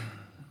look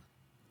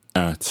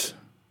at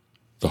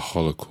the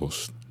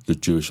Holocaust, the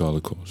Jewish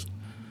Holocaust,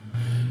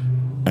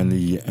 and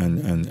the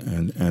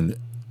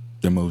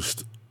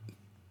most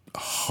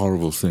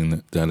horrible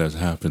thing that has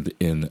happened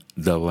in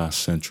the last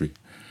century,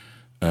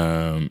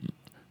 and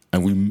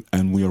we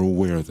are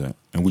aware of that,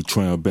 and we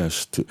try our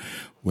best to,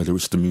 whether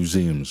it's the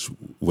museums,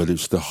 whether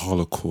it's the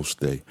Holocaust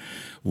Day,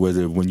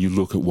 whether when you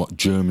look at what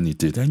Germany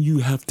did, and you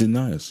have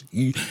deniers.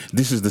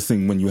 This is the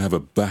thing, when you have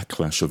a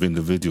backlash of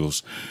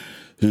individuals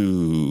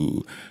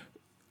who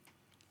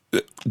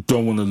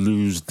don't want to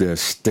lose their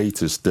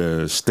status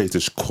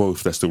quo,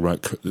 if that's the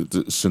right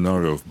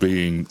scenario of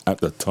being at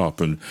the top,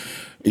 and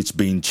it's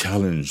being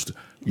challenged,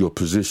 your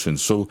position.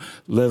 So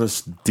let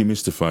us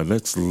demystify,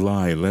 let's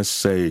lie, let's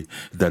say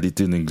that it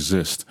didn't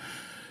exist.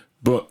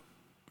 But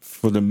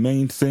for the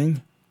main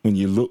thing, when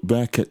you look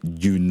back at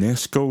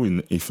UNESCO,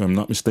 in, if I'm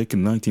not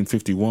mistaken,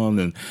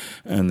 1951,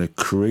 and the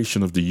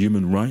creation of the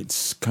human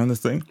rights kind of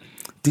thing,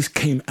 this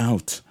came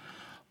out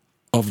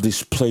of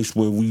this place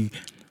where we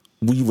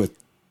were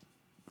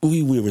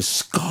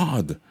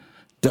scarred,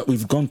 that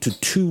we've gone to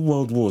 2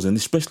 world wars, and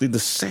especially the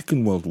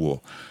Second World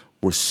War,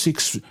 where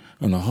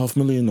 6.5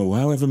 million or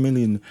however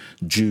million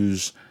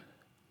Jews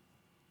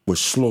were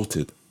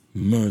slaughtered,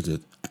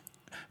 murdered.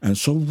 And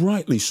so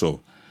rightly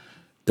so,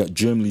 that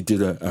Germany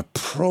did a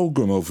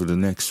program over the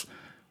next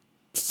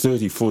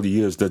 30, 40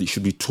 years that it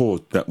should be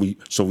taught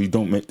so we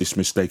don't make this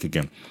mistake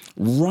again.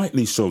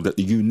 Rightly so that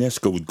the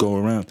UNESCO would go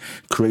around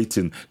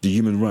creating the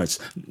human rights.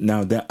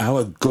 Now that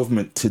our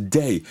government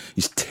today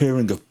is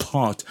tearing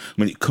apart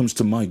when it comes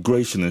to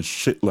migration and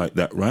shit like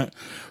that, right?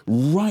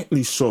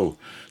 Rightly so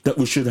that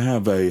we should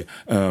have a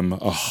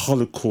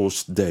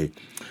Holocaust Day.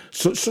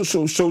 So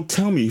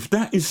tell me, if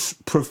that is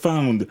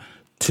profound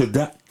to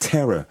that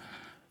terror,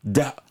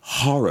 that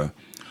horror,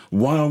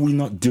 why are we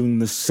not doing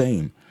the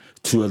same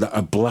to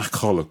a black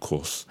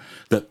Holocaust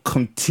that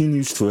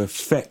continues to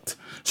affect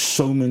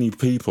so many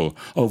people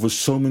over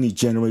so many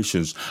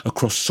generations,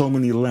 across so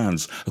many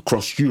lands,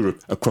 across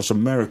Europe, across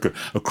America,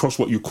 across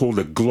what you call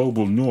the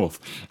global north,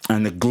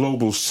 and the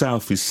global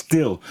south is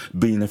still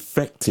being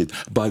affected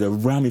by the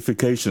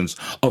ramifications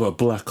of a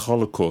black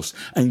Holocaust.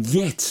 And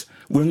yet,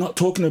 we're not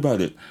talking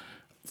about it.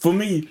 For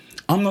me,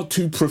 I'm not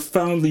too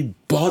profoundly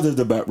bothered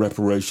about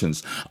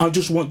reparations. I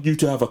just want you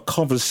to have a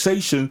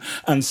conversation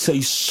and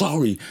say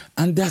sorry,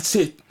 and that's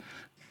it.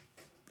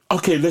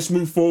 Okay, let's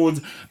move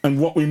forward and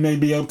what we may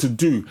be able to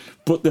do.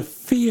 But the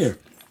fear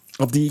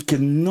of the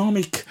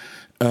economic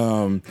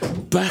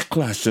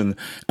backlash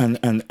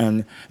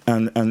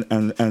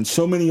and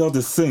so many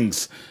other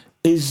things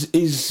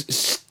is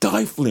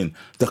stifling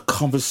the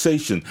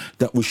conversation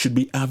that we should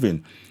be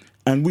having.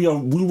 And we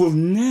will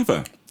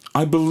never,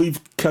 I believe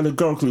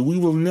categorically, we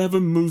will never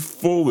move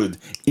forward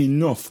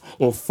enough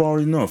or far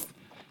enough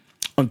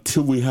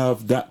until we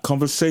have that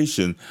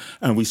conversation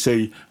and we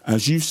say,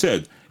 as you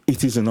said,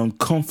 it is an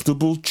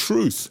uncomfortable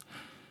truth.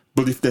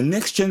 But if the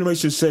next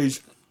generation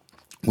says,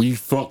 we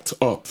fucked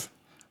up,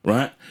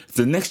 right? If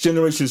the next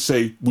generation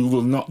say, we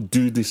will not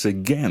do this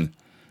again,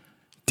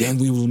 then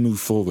we will move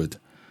forward.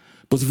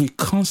 But if we're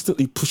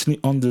constantly pushing it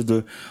under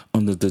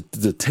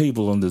the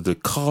table, under the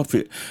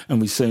carpet, and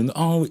we're saying,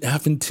 oh, it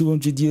happened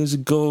 200 years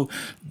ago,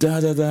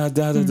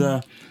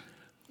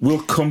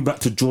 we'll come back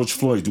to George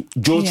Floyd.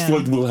 George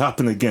Floyd will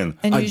happen again.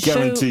 And I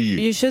guarantee you.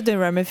 You showed the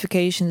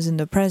ramifications in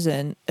the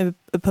present. A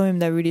poem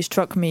that really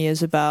struck me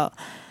is about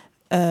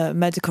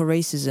medical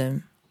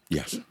racism.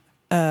 Yes.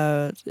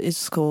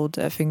 It's called,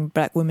 I think,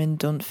 Black Women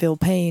Don't Feel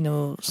Pain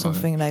or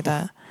something like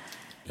that.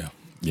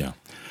 Yeah.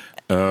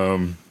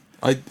 When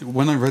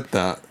I read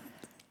that,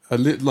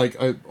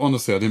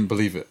 honestly, I didn't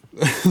believe it.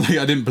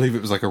 I didn't believe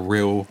it was like a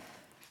real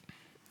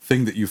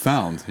thing that you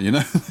found, you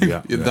know?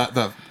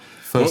 That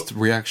first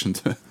reaction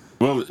to it.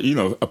 Well,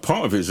 a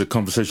part of it is a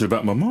conversation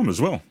about my mom as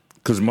well.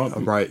 Because my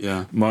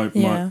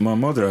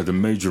mother had a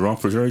major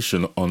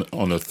operation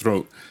on her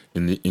throat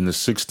in the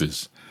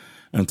 60s.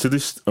 And to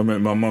this, I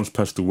mean, my mom's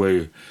passed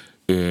away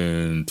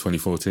in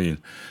 2014.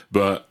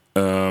 But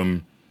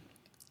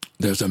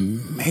there's a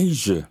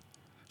major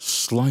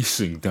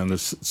slicing down the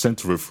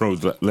center of her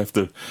throat that left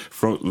her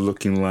throat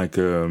looking like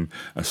a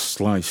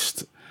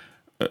sliced...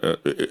 I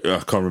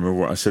can't remember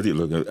what I said it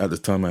looked like. At the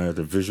time, I had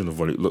a vision of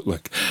what it looked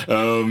like.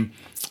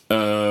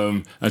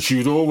 And she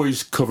would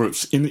always cover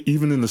it,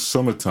 even in the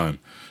summertime.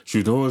 She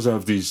would always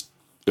have these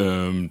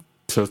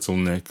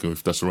turtleneck, or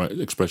if that's the right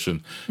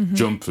expression,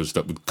 jumpers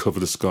that would cover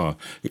the scar.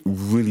 It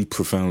really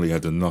profoundly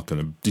had a knock on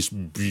her. This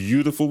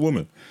beautiful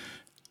woman,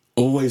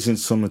 always in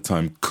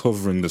summertime,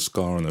 covering the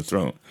scar on her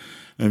throat.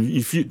 And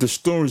the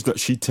stories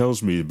that she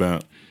tells me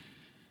about,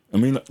 I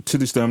mean, to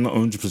this day, I'm not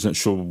 100%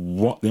 sure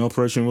what the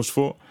operation was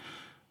for.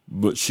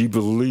 But she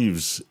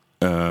believes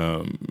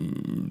that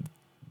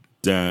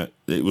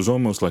it was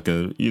almost like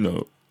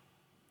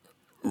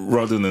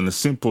rather than a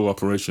simple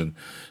operation,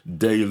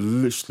 they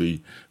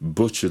literally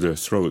butchered her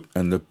throat,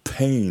 and the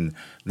pain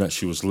that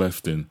she was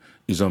left in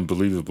is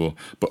unbelievable.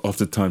 But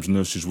oftentimes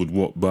nurses would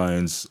walk by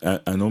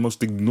and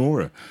almost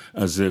ignore her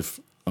as if,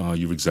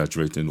 you're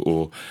exaggerating.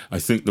 Or I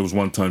think there was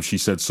one time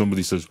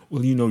somebody says,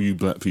 well, you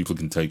black people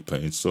can take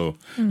pain, so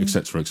et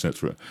cetera, et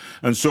cetera.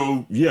 And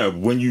so,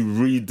 when you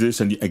read this,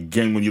 and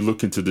again, when you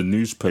look into the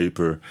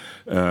newspaper,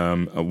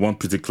 one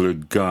particular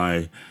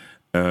guy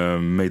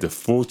made a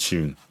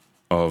fortune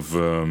of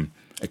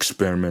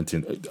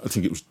experimenting. I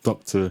think it was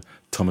Dr.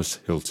 Thomas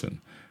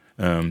Hilton.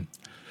 And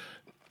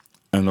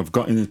I've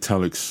got in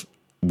italics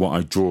what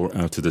I draw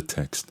out of the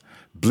text.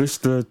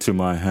 Blister to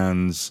my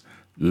hands,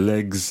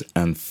 legs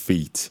and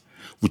feet,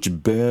 which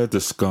bear the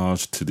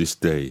scars to this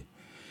day.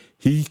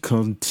 He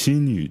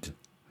continued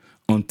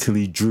until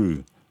he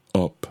drew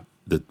up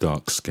the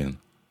dark skin.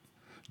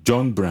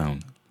 John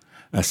Brown,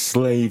 a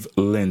slave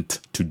lent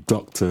to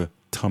Dr.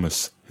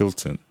 Thomas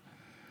Hilton,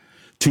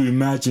 to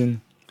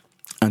imagine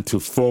and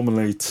to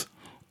formulate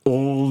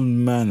all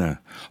manner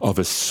of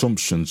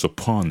assumptions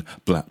upon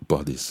black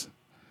bodies.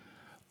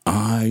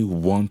 I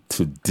want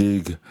to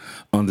dig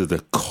under the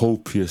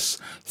copious,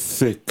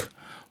 thick,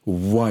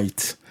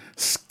 white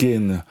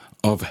skin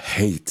of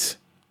hate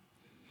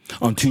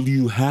until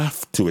you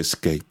have to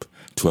escape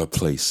to a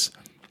place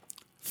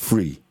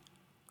free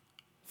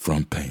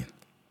from pain.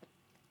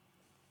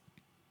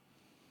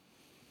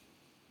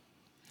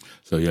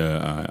 So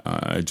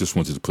I just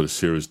wanted to put a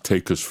series,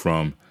 take us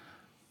from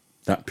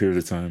that period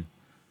of time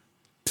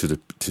to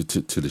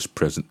this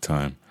present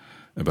time,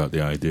 about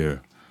the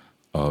idea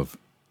of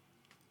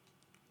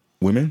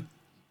women,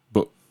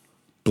 but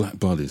black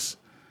bodies.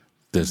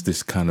 There's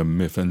this kind of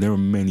myth, and there are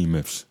many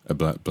myths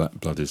about black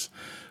bodies,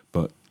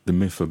 but the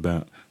myth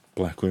about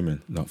black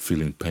women not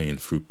feeling pain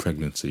through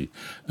pregnancy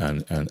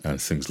and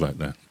things like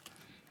that.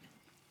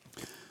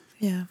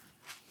 Yeah.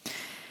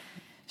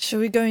 Shall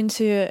we go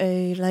into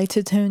a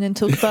lighter tone and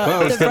talk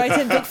about the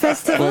Brighton Book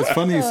Festival? Well, it's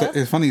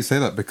funny you say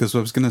that, because I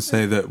was going to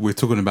say that we're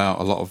talking about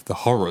a lot of the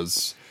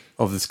horrors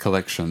of this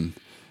collection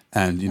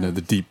and,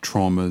 the deep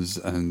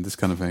traumas and this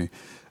kind of thing.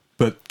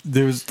 But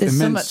there's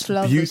immense so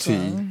much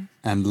beauty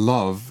and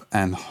love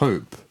and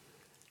hope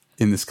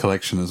in this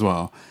collection as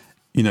well.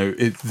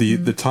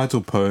 The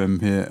title poem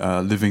here,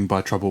 Living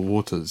by Troubled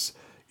Waters,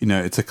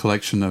 it's a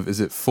collection of, is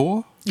it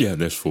 4? Yeah,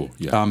 there's 4,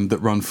 that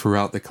run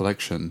throughout the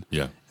collection.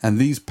 Yeah. And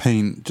these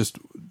paint just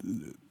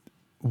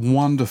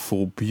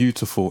wonderful,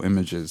 beautiful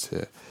images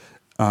here.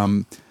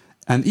 And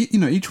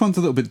each one's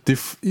a little bit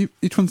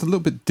each one's a little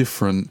bit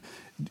different.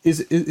 Is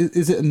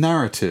it a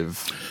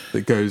narrative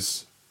that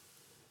goes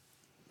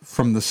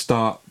from the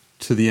start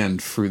to the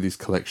end through these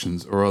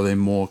collections, or are they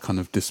more kind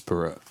of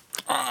disparate?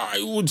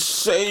 I would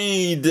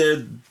say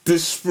they're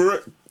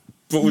disparate,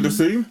 but with a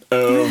theme.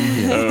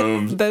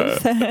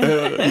 Both.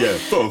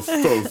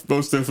 Both,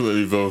 most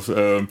definitely both.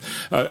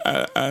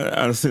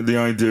 I think the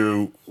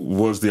idea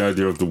was the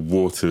idea of the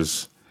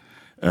waters,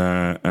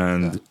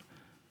 and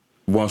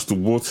whilst the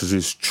waters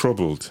is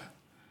troubled,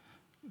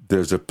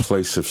 there's a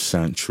place of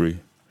sanctuary.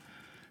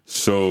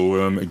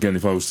 So again,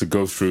 if I was to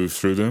go through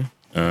them,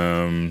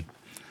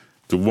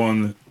 the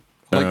one.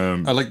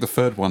 I like the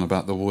third one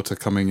about the water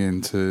coming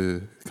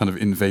into kind of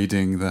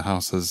invading the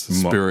house as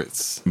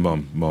spirits.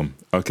 Mom.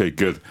 Okay,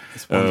 good.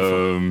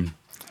 Living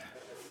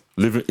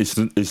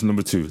it's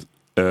number 2.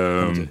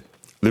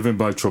 Living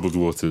by Troubled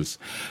Waters,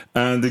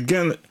 and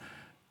again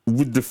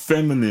with the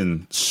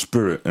feminine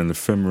spirit and the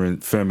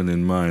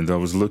feminine mind. I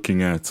was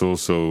looking at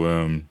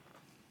also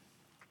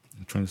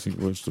trying to think,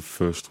 where's the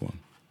first one?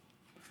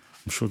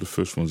 I'm sure the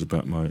first one's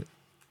about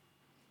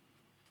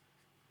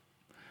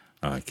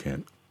I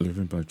can't.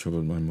 Living by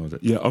Troubled My Mother.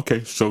 Yeah,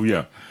 okay, so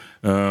yeah.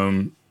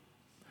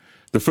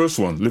 The first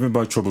one, Living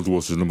by Troubled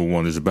Waters, number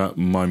one, is about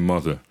my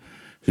mother,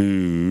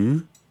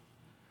 who...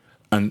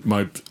 And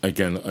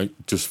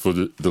just for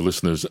the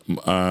listeners,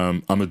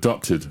 I'm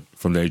adopted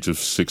from the age of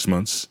 6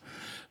 months.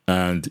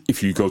 And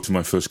if you go to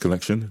my first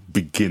collection,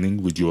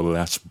 Beginning with Your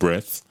Last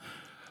Breath,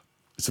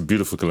 it's a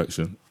beautiful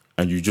collection.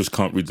 And you just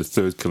can't read the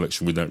third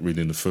collection without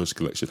reading the first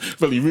collection.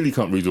 Well, you really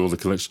can't read all the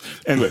collections.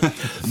 Anyway,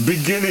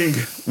 Beginning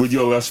with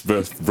Your Last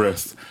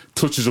Breath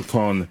touches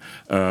upon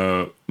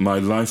my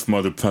life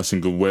mother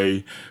passing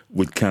away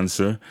with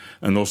cancer,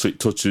 and also it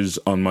touches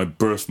on my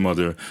birth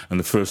mother and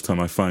the first time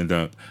I find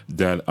out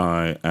that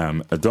I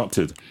am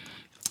adopted.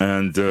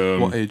 And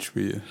what age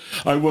were you?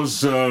 I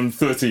was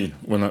 13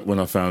 when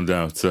I found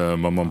out.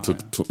 My mum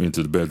took me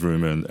into the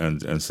bedroom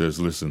and says,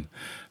 "Listen,"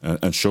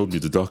 and showed me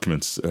the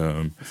documents.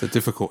 It's a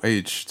difficult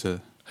age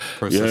to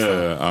process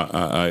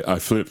that. I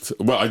flipped.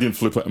 Well, I didn't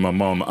flip at my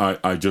mum.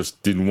 I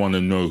just didn't want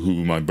to know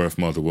who my birth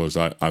mother was.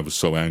 I was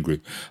so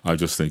angry. I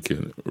just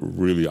thinking,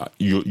 really,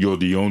 you're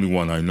the only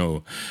one I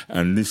know,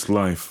 and this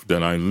life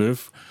that I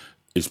live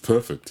is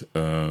perfect.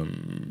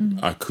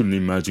 I couldn't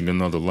imagine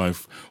another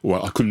life.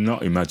 Well, I could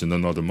not imagine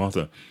another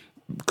mother,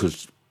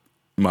 because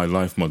my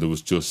life mother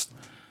was just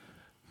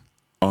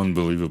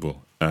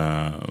unbelievable.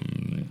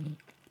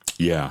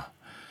 Yeah.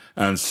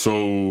 And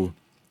so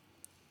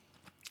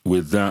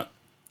with that,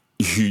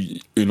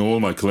 in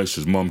all my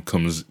collections, Mum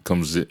comes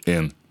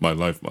in, my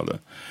life mother.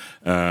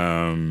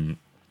 And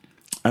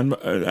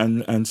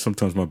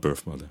sometimes my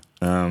birth mother.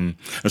 And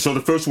so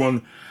the first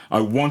one, I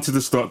wanted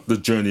to start the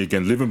journey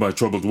again, Living by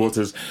Troubled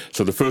Waters.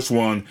 So the first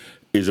one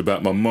is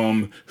about my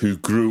mum, who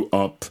grew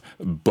up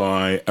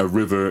by a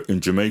river in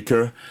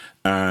Jamaica.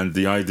 And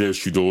the idea,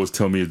 she'd always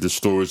tell me the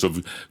stories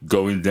of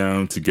going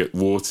down to get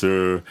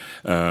water.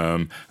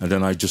 And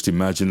then I just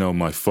imagine,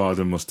 my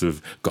father must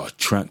have got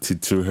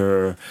attracted to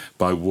her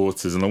by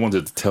waters. And I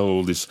wanted to tell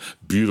all this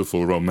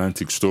beautiful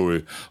romantic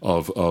story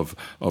of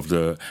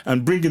the,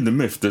 and bring in the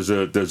myth.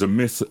 There's a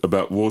myth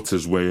about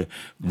waters where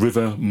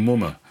River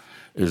Mumma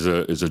is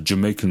a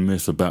Jamaican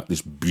myth about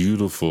this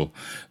beautiful,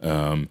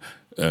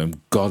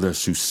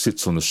 goddess who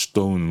sits on a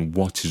stone and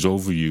watches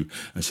over you,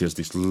 and she has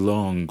this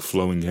long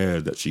flowing hair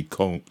that she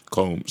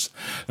combs.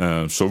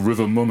 So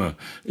River Mumma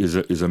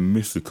is a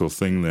mythical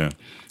thing there,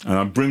 and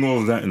I bring all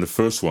of that in the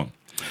first one.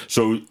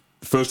 So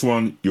the first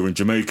one, you're in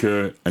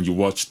Jamaica and you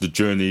watch the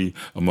journey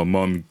of my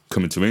mum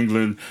coming to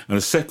England, and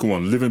the second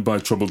one, Living by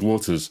Troubled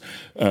Waters,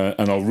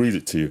 and I'll read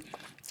it to you.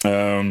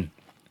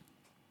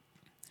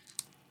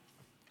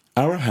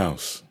 Our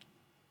house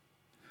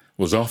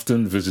was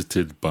often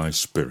visited by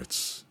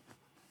spirits.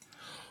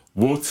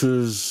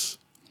 Waters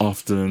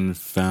often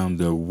found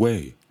their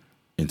way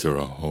into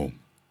our home.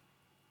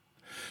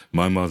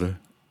 My mother,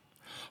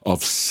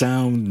 of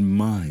sound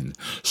mind,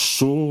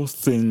 saw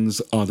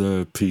things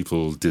other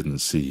people didn't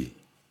see.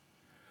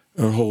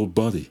 Her whole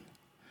body,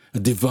 a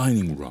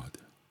divining rod.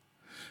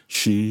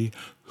 She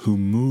who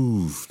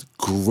moved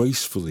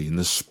gracefully in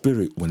the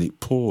spirit when it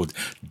poured,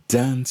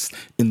 danced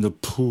in the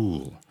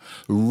pool,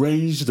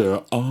 raised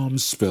her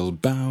arms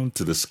spellbound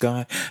to the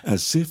sky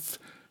as if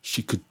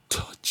she could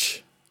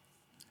touch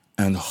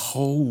and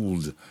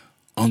hold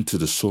onto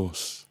the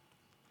source.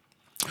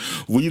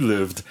 We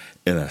lived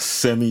in a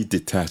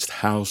semi-detached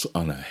house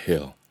on a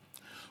hill.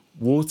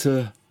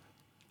 Water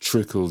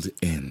trickled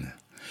in,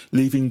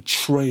 leaving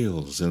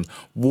trails and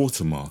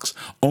watermarks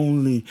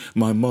only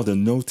my mother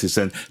noticed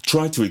and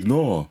tried to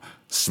ignore,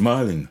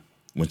 smiling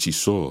when she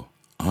saw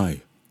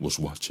I was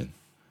watching,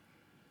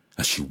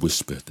 as she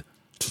whispered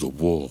to the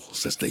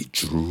walls as they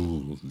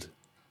drooled.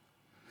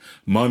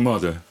 My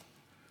mother,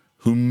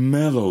 who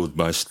mellowed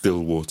by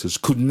still waters,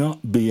 could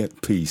not be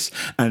at peace,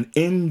 and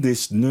in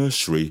this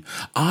nursery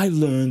I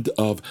learned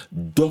of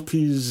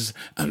duppies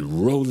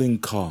and rolling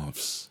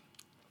calves,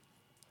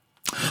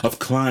 of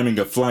climbing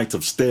a flight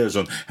of stairs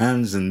on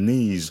hands and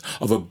knees,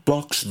 of a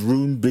boxed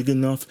room big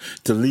enough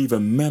to leave a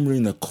memory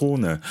in a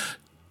corner,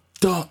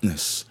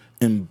 darkness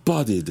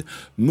embodied,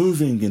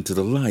 moving into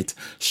the light,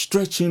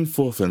 stretching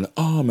forth an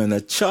arm, and a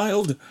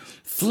child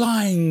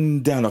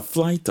flying down a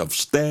flight of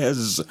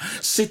stairs,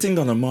 sitting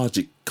on a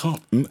magic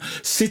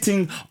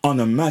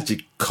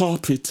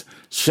carpet,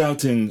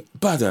 shouting,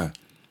 "Badder,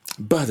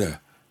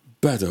 badder,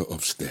 badder,"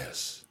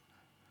 upstairs.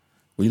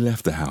 We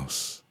left the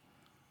house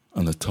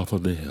on the top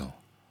of the hill,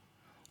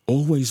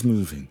 always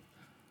moving,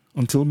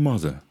 until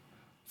Mother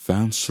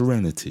found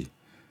serenity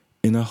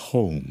in a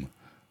home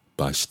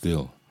by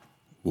still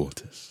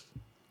waters.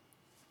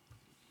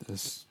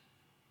 It's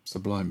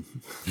sublime.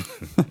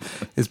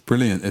 It's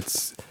brilliant.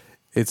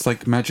 It's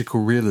like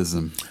magical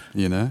realism,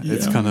 you know? Yeah.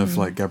 It's kind of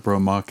like Gabriel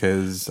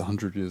Marquez,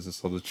 100 Years of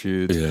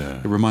Solitude. Yeah.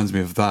 It reminds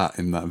me of that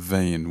in that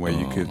vein where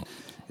you could,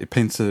 it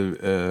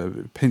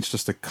paints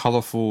just a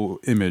colourful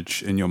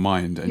image in your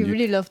mind. And you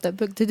really loved that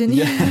book, didn't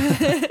you?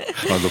 Yeah.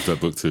 I love that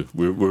book too.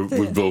 We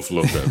both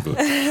love that book.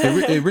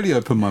 It really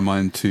opened my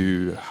mind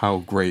to how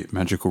great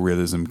magical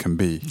realism can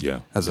be. Yeah,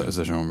 as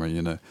a genre,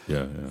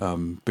 Yeah.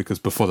 Because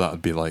before that,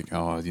 I'd be like,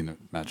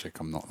 magic.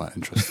 I'm not that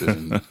interested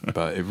in.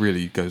 But it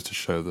really goes to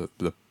show that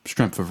the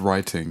strength of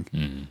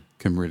writing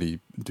can really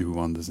do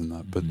wonders in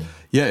that. But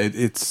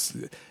it's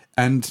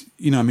and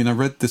I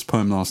read this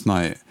poem last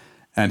night.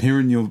 And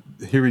hearing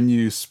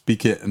you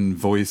speak it and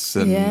voice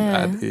and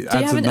it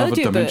adds another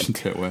dimension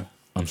to it. Where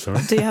I'm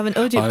sorry? Do you have an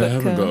audiobook? I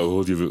haven't got an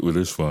audiobook with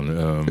this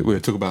one. we were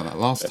talking about that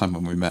last time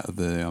when we met at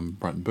the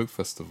Brighton Book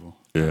Festival.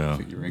 Yeah. I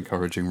think you were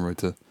encouraging Roy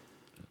to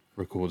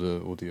record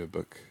an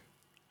audiobook.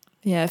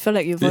 Yeah, I feel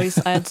like your voice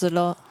adds a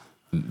lot.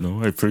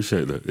 No, I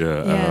appreciate that.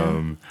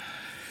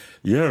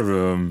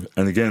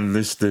 And again,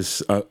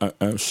 this I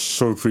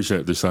so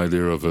appreciate this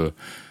idea of a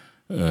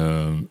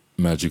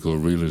magical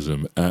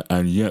realism,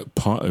 and yet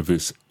part of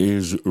it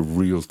is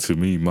real to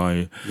me.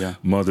 My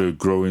mother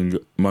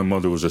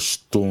was a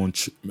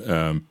staunch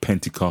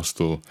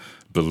Pentecostal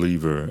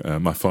believer.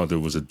 My father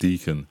was a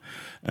deacon,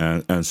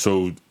 and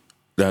so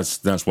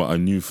that's what I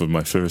knew for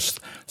my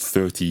first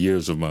 40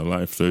 years of my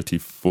life.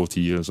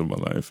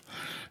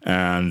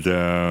 And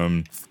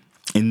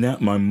in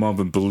that, my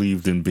mother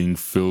believed in being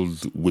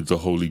filled with the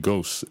Holy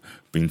Ghost,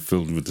 being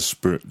filled with the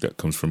Spirit that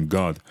comes from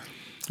God.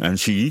 And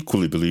she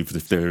equally believed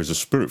if there is a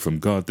spirit from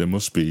God, there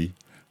must be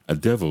a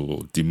devil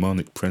or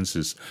demonic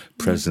presence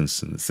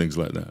and things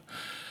like that.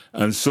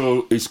 And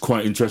so it's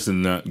quite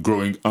interesting that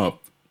growing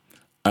up,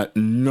 at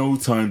no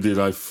time did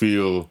I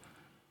feel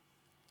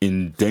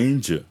in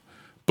danger,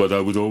 but I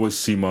would always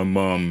see my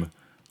mom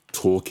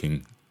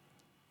talking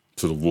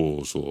to the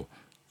walls or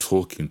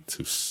talking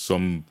to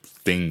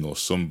something or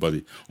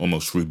somebody,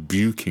 almost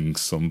rebuking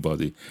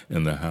somebody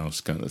in the house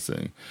kind of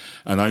thing.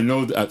 And I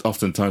know that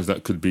oftentimes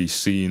that could be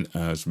seen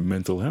as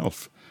mental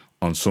health,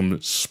 on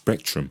some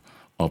spectrum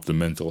of the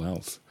mental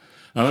health.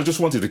 And I just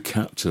wanted to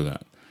capture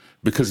that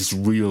because it's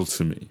real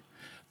to me.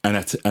 And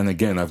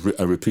again,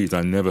 I repeat,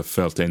 I never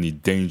felt any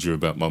danger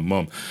about my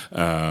mom.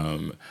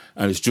 And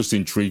it's just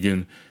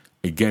intriguing.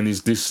 Again,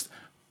 is this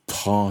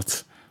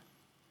part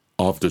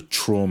of the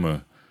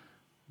trauma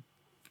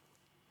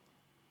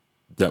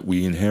that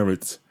we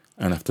inherit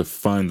and have to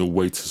find a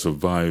way to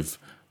survive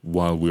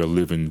while we are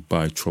living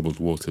by troubled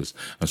waters?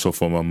 And so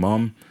for my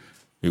mom,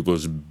 it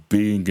was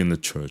being in the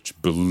church,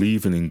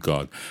 believing in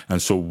God.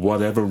 And so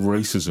whatever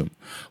racism,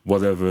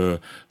 whatever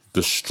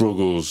the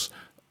struggles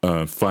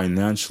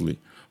financially,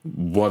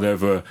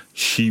 whatever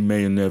she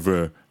may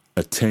never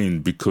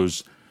attain,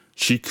 because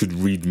she could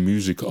read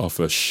music off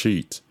a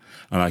sheet.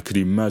 And I could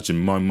imagine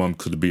my mom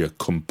could be a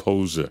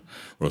composer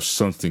or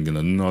something in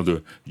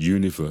another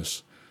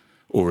universe,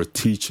 or a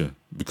teacher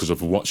because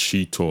of what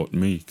she taught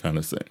me kind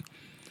of thing.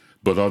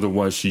 But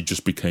otherwise, she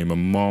just became a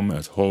mom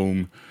at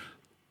home,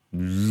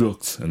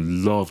 looked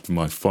and loved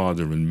my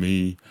father and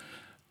me,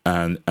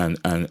 and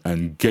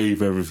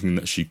gave everything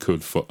that she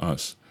could for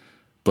us.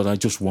 But I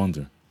just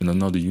wonder, in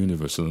another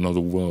universe, in another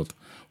world,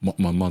 what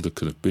my mother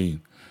could have been.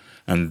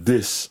 And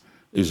this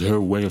is her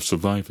way of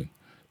surviving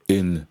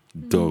in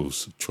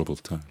those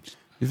troubled times.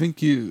 You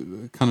think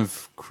you kind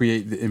of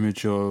create the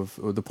image of,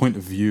 or the point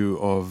of view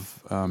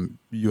of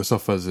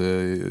yourself as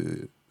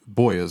a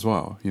boy as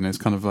well? It's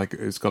kind of like,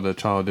 it's got a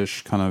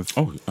childish kind of...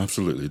 Oh,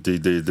 absolutely.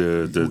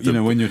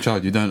 When you're a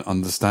child, you don't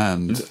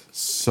understand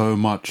so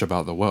much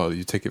about the world.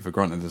 You take it for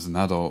granted as an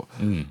adult,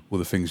 all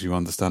the things you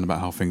understand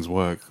about how things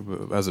work.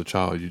 But as a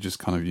child, you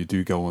just you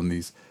do go on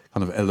these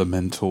kind of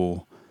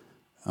elemental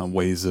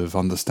ways of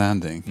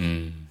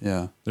understanding.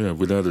 Yeah,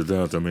 without a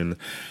doubt. I mean,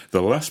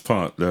 the last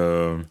part...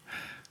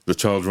 the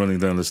child running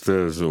down the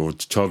stairs, or the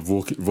child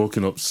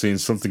walking up, seeing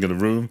something in the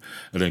room,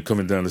 and then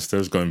coming down the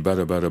stairs going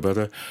bada, bada,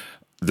 bada.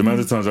 The amount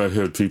of times I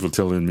heard people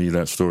telling me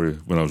that story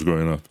when I was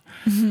growing up,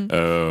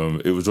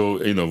 it was all,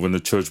 when the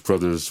church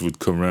brothers would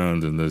come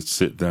around and they'd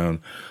sit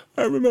down.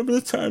 I remember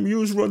the time you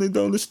was running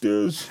down the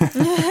stairs.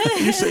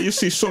 You say you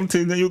see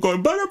something, then you're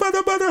going bada,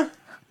 bada, bada.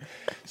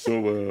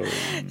 So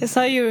that's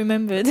how you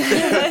remembered.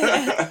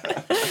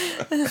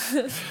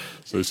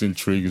 So it's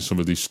intriguing, some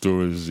of these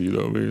stories,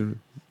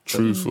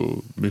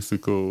 truthful,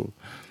 mythical,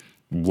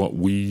 what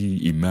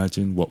we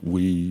imagine, what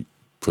we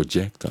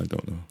project, I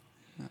don't know.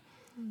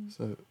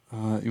 So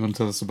you want to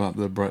tell us about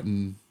the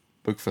Brighton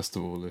Book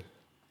Festival?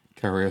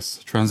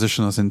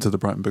 Transition us into the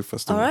Brighton Book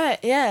Festival. All right,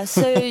 yeah.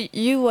 So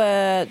you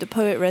were the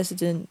poet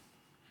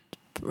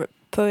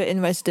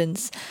in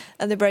residence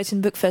at the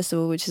Brighton Book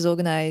Festival, which is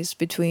organised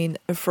between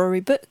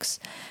Afrori Books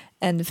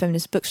and the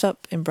Feminist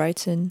Bookshop in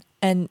Brighton.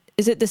 And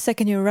is it the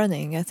second year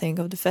running, I think,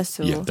 of the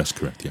festival? Yeah, that's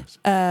correct, yes.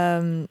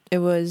 It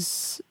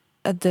was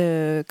at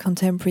the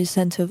Contemporary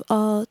Centre of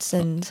Arts,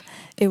 and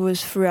it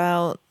was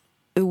throughout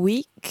a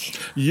week.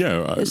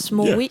 Yeah. A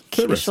small week,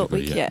 a short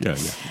week, yeah.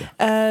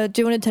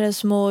 Do you want to tell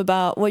us more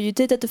about what you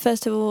did at the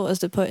festival as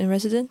the poet in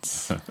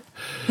residence?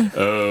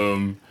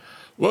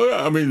 Well,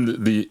 I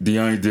mean, the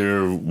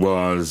idea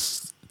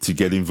was to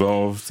get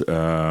involved.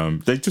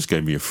 They just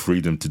gave me a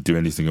freedom to do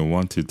anything I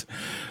wanted.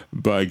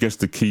 But I guess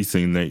the key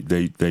thing,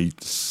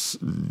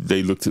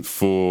 they looked at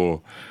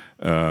 4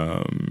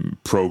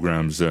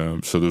 programs.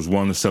 So there's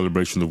one, a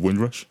celebration of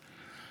Windrush,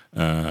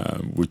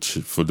 which,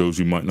 for those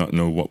who might not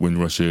know what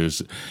Windrush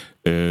is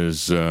in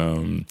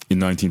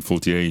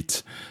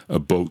 1948, a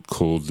boat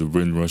called the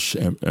Windrush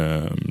HM,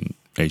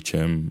 I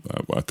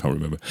can't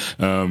remember.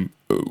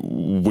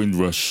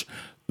 Windrush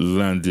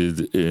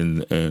landed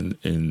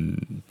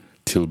in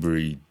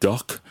Tilbury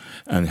Dock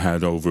and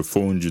had over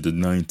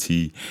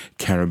 490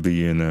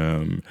 Caribbean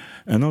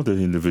and other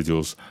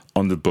individuals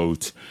on the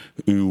boat,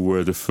 who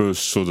were the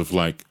first sort of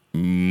like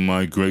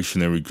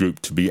migrationary group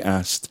to be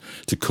asked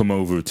to come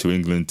over to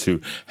England to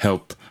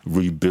help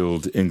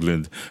rebuild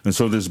England. And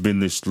so there's been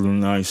this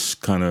nice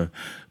kind of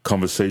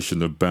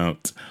conversation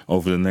about,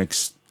 over the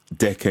next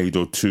decade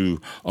or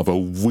two, of a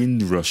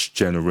Windrush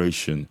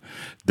generation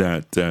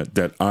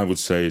that I would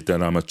say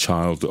that I'm a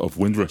child of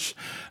Windrush.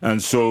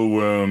 And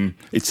so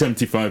it's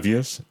 75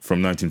 years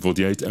from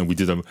 1948, and we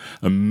did an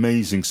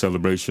amazing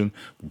celebration,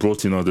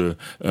 brought in other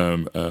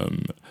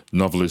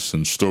novelists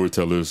and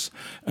storytellers,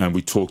 and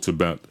we talked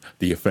about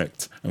the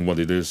effect and what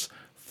it is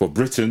for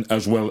Britain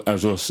as well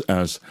as us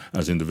as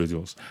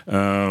individuals.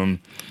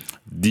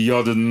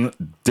 The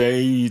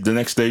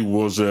next day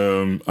was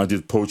I did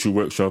a poetry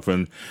workshop,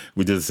 and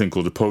we did a thing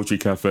called the Poetry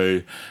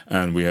Cafe,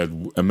 and we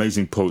had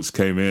amazing poets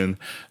came in,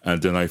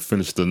 and then I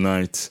finished the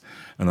night,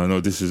 and I know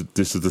this is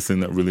the thing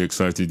that really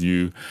excited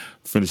you,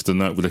 finished the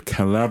night with a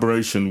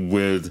collaboration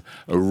with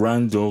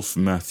Randolph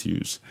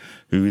Matthews,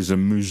 who is a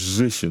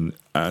musician,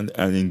 and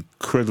an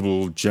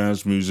incredible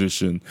jazz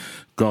musician,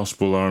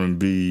 gospel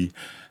R&B.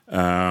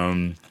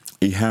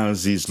 He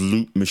has his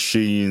loop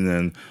machine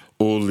and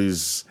all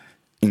his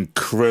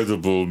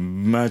incredible,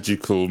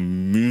 magical,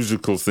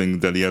 musical thing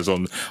that he has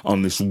on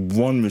this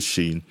one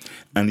machine,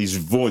 and his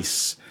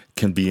voice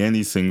can be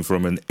anything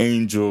from an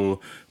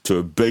angel to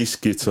a bass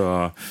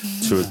guitar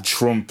to a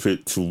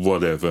trumpet to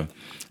whatever.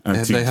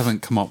 And they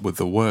haven't come up with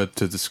the word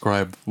to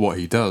describe what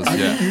he does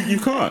yet. You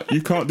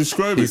can't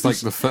describe it. He's like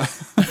the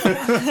first.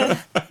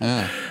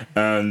 Yeah.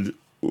 And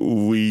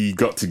we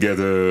got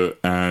together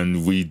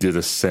and we did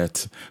a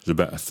set. It was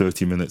about a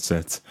 30-minute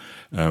set.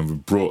 We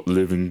brought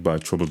Living by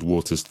Troubled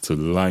Waters to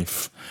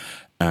life.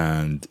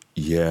 And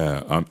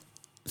yeah, I'm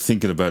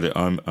thinking about it,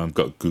 I've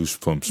got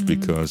goosebumps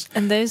because...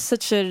 And there's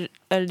such a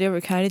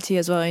lyricality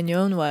as well in your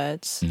own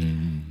words.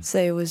 So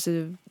it was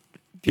a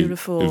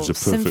beautiful it was a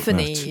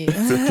symphony.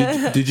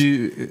 Did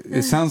you...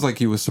 It sounds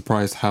like you were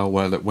surprised how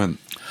well it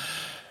went.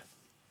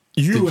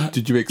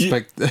 Did you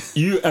expect...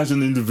 You as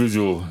an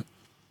individual...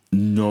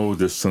 know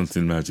there's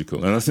something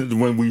magical. And I think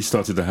when we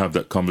started to have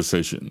that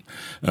conversation,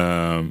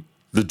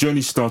 the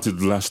journey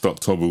started last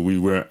October. We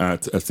were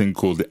at a thing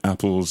called the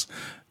Apples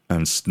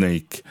and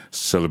Snake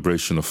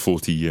celebration of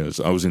 40 years.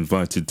 I was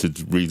invited to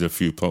read a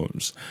few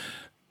poems.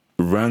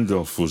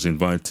 Randolph was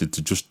invited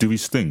to just do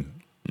his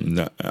thing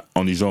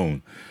on his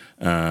own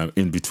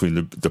in between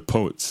the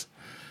poets.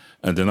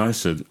 And then I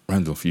said,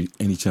 Randolph,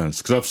 any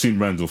chance? Because I've seen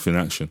Randolph in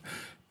action.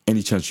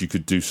 Any chance you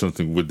could do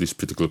something with this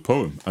particular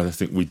poem? And I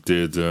think we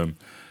did...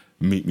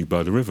 Meet Me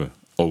by the River,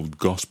 old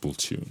gospel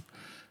tune.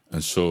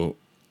 And so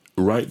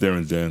right there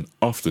and then,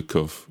 off the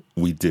cuff,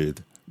 we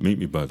did Meet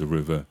Me by the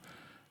River,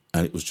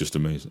 and it was just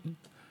amazing.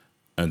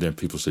 And then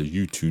people say,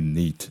 you two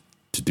need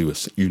to do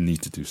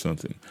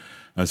something.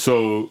 And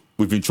so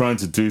we've been trying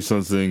to do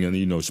something, and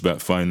it's about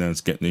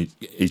finance, getting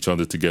each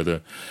other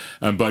together.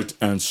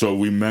 And so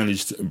we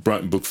managed,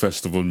 Brighton Book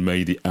Festival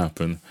made it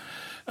happen.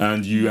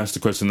 And you asked the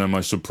question, am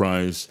I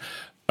surprised?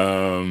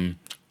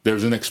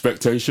 There's an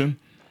expectation.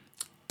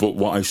 But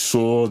what I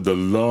saw, the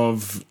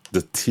love,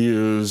 the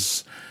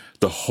tears,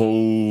 the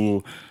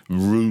whole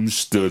room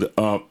stood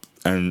up,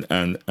 and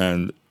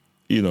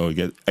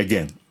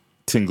again,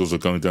 tingles are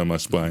going down my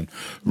spine,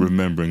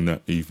 remembering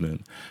that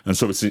evening. And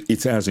so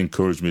it has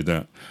encouraged me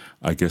that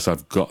I guess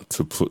I've got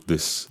to put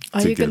this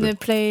together. Are you going to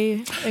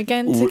play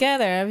again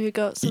together? Have you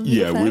got some?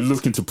 Yeah, we're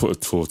looking to put a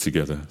tour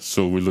together.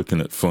 So we're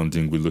looking at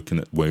funding, we're looking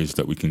at ways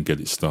that we can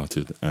get it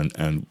started,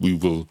 and we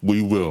will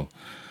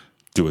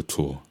do a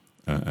tour.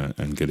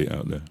 And get it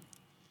out there.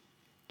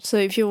 So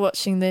if you're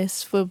watching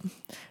this,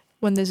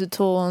 when there's a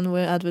tour on,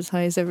 we'll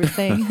advertise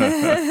everything.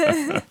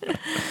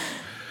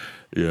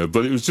 Yeah,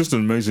 but it was just an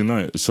amazing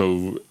night.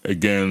 So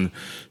again,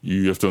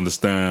 you have to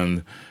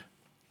understand,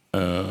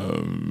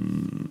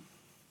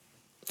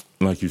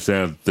 like you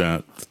said,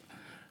 that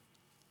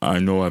I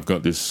know I've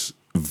got this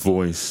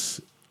voice,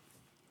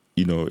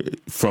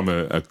 from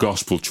a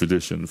gospel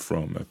tradition,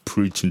 from a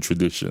preaching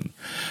tradition.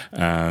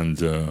 And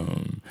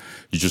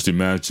you just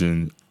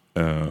imagine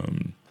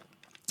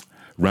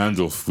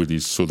Randolph with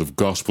his sort of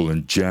gospel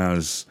and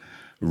jazz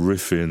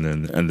riffing,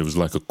 and there was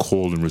like a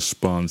call and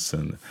response.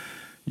 And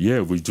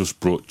yeah, we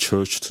just brought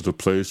church to the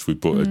place. We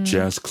brought a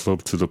jazz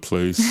club to the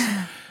place.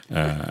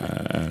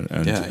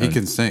 He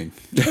can sing.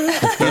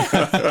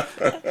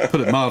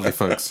 Put it mildly,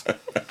 folks.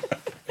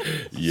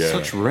 Yeah.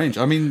 Such range.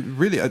 I mean,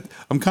 really,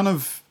 I'm kind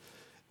of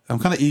I'm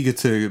kind of eager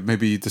to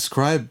maybe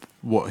describe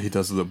what he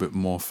does a little bit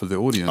more for the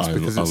audience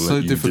because it's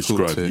so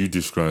difficult to... You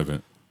describe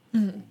it.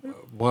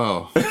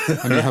 Wow.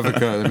 Let me have a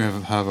go. Let me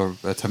have an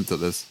attempt at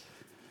this.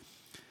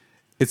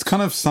 It's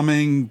kind of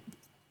something.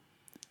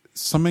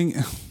 It's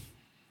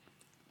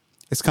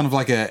kind of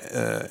like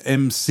a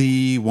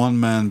MC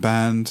one-man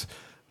band,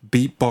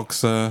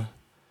 beatboxer,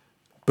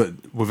 but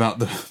without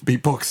the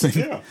beatboxing.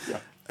 Yeah.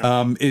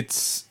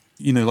 It's,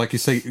 you know, like you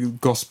say,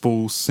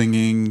 gospel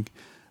singing,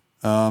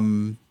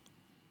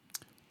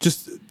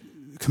 just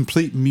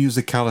complete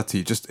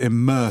musicality, just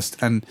immersed,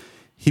 and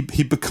he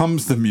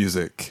becomes the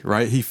music,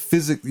 right? You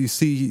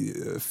see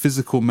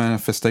physical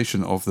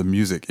manifestation of the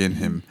music in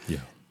him,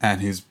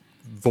 and his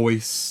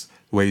voice,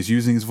 the way he's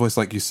using his voice,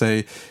 like you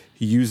say,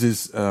 he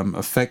uses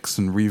effects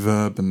and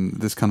reverb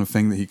and this kind of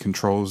thing that he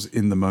controls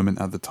in the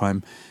moment at the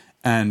time,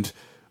 and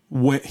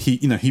where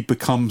he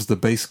becomes the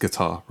bass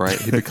guitar, right?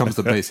 He becomes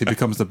the bass. He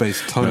becomes the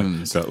bass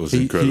tones. That was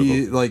incredible.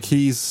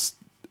 He's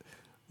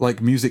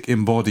like music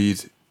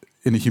embodied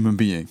in a human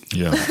being.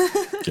 Yeah.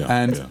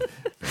 And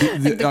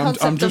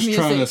I'm just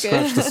trying to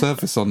scratch the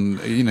surface on,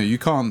 you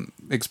can't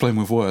explain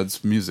with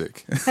words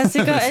music. Has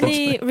he got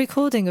any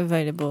recording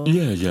available?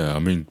 Yeah. I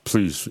mean,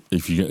 please,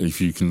 if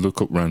you can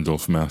look up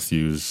Randolph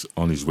Matthews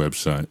on his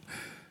website,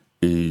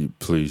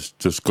 please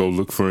just go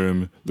look for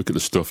him, look at the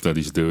stuff that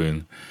he's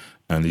doing,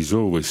 and he's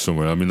always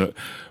somewhere. I mean,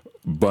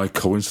 by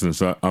coincidence,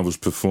 I was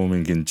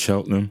performing in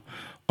Cheltenham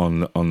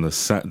on the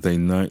Saturday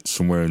night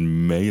somewhere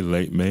in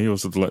late May or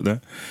something like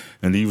that,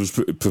 and he was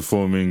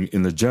performing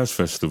in the jazz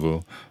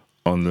festival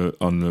on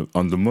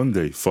the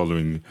Monday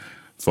following,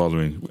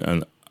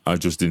 and I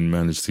just didn't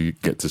manage to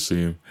get to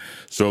see him.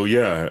 So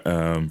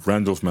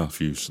Randolph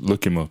Matthews,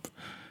 look him up.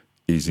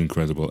 He's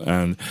incredible,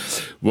 and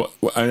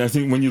I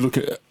think when you look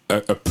at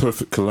a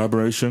perfect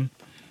collaboration,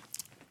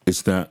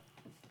 it's that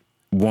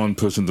one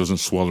person doesn't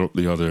swallow up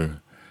the other.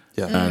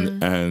 Yeah,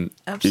 and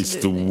it's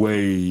the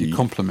way you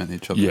complement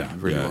each other. Yeah,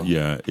 really well.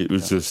 It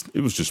was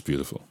just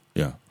beautiful.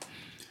 Yeah.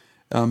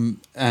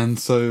 And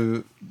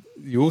so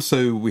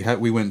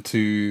we went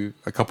to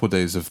a couple of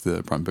days of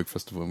the Brighton Book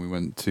Festival, and we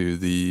went to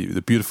the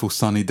beautiful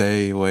sunny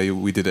day where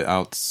we did it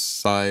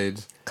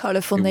outside.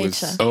 Colourful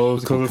nature.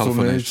 Colourful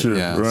nature.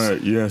 Yes.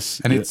 Right.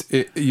 Yes. And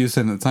you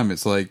said at the time,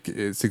 it's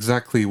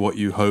exactly what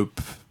you hope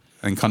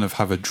and kind of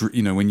have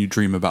when you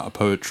dream about a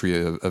poetry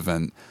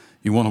event.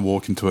 You want to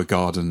walk into a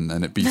garden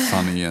and it be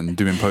sunny and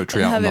doing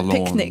poetry out on the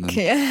lawn. Picnic,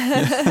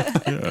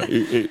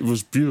 it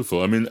was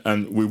beautiful. I mean,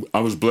 and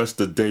I was blessed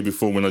the day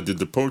before when I did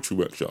the poetry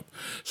workshop.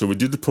 So we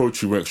did the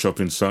poetry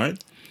workshop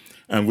inside,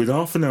 and with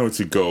half an hour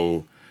to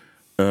go,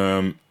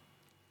 I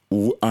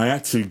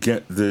had to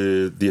get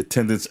the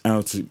attendants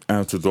out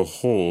of the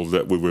hall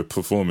that we were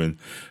performing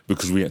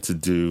because we had to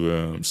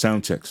do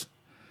sound checks.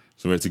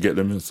 So we had to get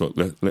them. I thought,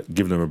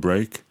 give them a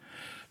break,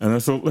 and I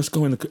thought, let's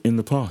go in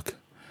the park.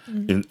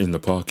 In the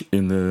park,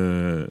 in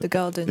the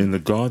garden. In the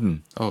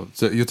garden. Oh,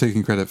 so you're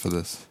taking credit for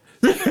this?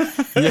 Of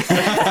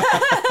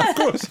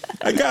course,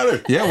 I got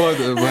it. Yeah,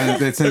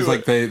 well, it seems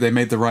like they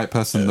made the right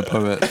person the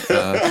poet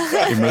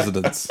in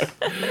residence.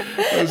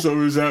 So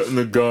we was out in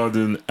the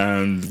garden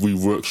and we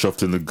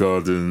workshopped in the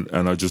garden,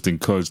 and I just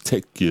encouraged,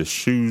 take your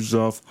shoes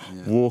off,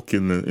 walk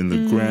in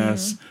the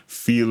grass,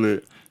 feel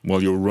it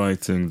while you're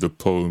writing the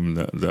poem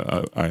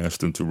that I asked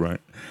them to write.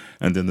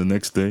 And then the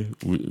next day,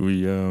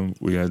 we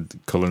had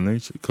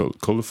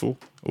colourful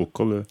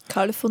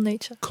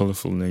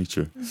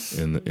nature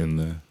in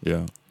the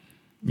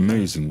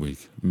amazing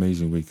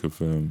week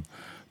of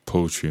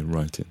poetry and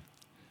writing.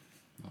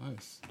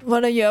 Nice.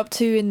 What are you up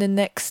to in the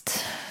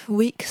next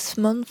weeks,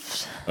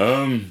 months?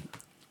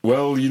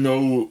 Well,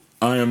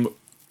 I am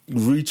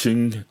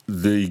reaching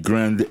the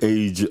grand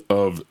age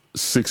of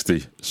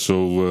 60,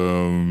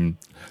 so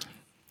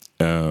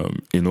in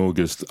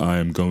August I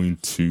am going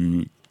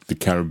to the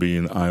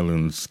Caribbean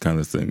islands kind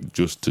of thing,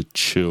 just to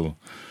chill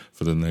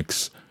for the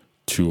next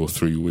 2 or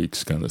 3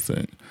 weeks kind of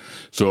thing.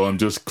 So I'm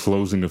just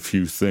closing a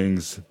few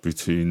things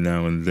between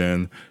now and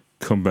then,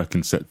 come back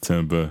in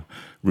September,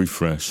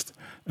 refreshed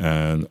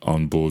and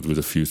on board with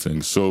a few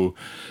things. So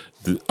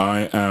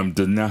I am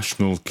the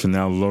National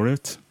Canal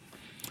Laureate.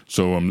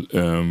 So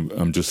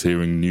I'm just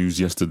hearing news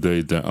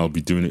yesterday that I'll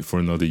be doing it for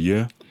another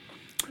year.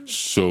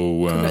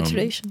 So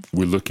congratulations.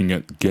 We're looking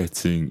at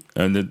getting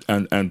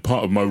and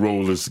part of my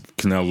role as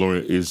Canal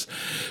Laureate is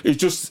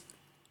just,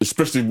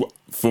 especially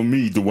for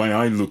me, the way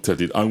I looked at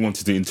it, I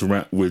wanted to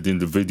interact with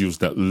individuals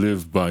that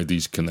live by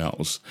these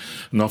canals,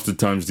 and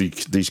oftentimes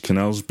these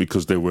canals,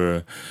 because they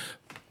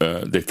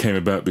came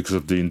about because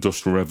of the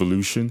Industrial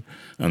Revolution,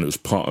 and it was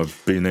part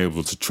of being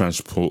able to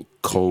transport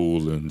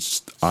coal and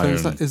iron.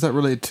 So is that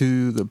related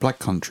to the Black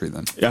Country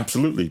then?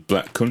 Absolutely,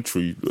 Black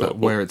Country.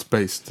 Where it's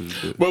based?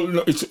 Well,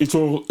 no, it's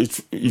all.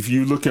 If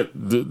you look at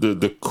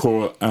the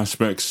core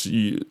aspects,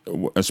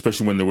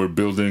 especially when they were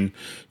building,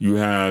 you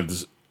had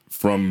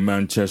from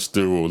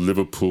Manchester or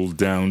Liverpool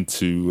down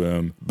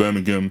to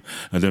Birmingham,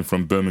 and then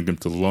from Birmingham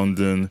to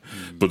London.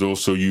 But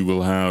also you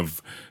will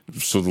have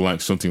sort of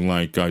like something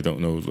like, I don't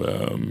know,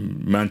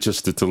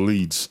 Manchester to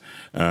Leeds,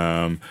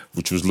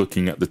 which was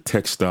looking at the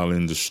textile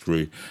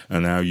industry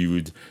and how you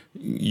would,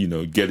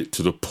 get it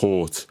to the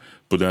port,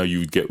 but how you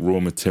would get raw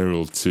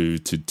material to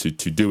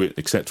do it,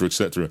 etc.,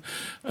 etc.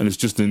 And it's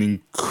just an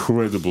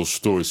incredible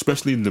story,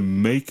 especially in the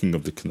making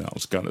of the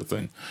canals kind of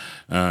thing.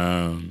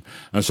 And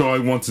so I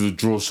wanted to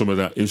draw some of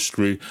that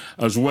history,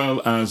 as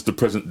well as the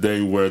present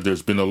day where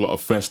there's been a lot of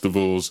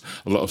festivals,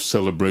 a lot of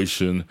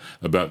celebration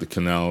about the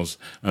canals.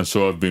 And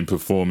so I've been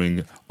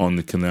performing on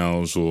the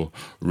canals or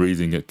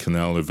reading at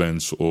canal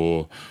events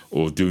or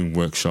doing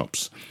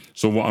workshops.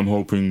 So what I'm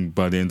hoping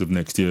by the end of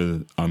next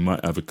year, I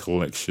might have a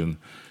collection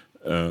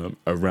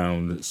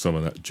around some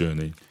of that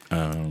journey.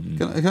 Can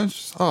I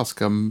just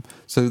ask?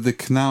 So the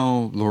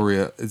Canal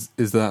Laureate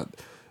is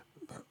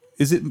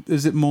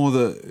it more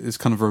that it's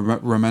kind of a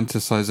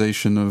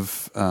romanticization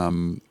of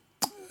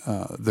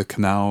the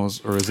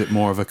canals, or is it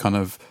more of a kind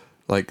of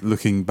like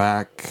looking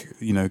back,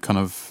 kind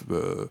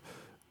of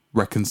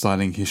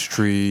reconciling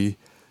history?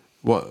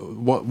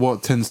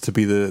 What tends to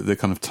be the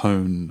kind of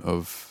tone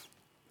of?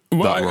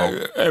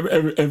 Well,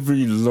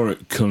 every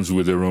laureate comes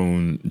with their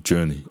own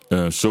journey.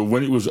 So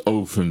when it was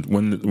opened,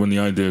 when the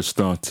idea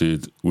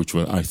started, which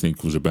I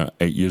think was about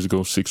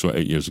 6 or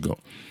 8 years ago,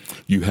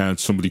 you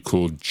had somebody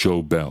called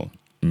Jo Bell,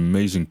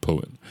 amazing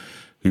poet,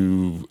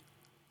 who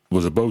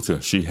was a boater.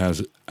 She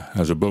has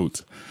a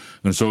boat.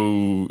 And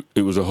so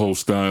it was a whole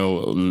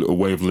style, a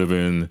way of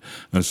living.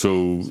 And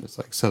so it's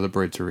like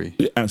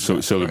celebratory. And so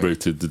it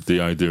celebrated the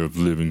idea of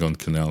living on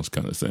canals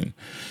kind of thing.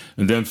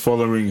 And then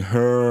following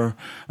her,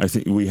 I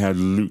think we had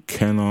Luke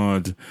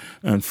Kennard.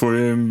 And for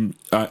him,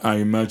 I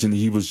imagine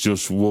he was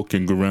just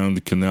walking around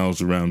the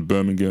canals around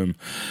Birmingham.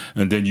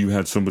 And then you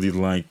had somebody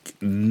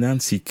like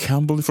Nancy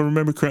Campbell, if I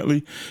remember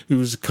correctly, who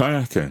was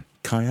kayaking.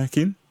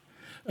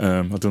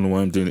 I don't know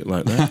why I'm doing it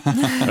like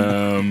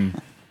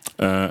that.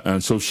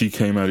 And so she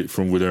came at it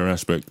with her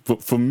aspect.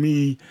 But for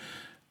me,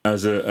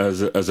 as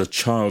a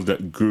child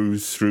that grew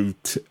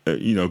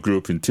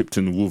up in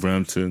Tipton,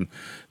 Wolverhampton,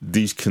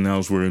 these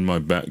canals were in my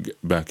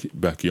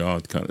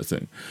backyard kind of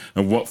thing.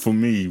 And what for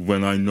me,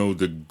 when I know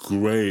the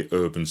grey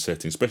urban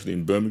setting, especially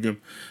in Birmingham,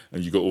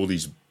 and you got all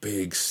these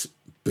big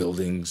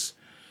buildings,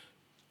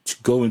 to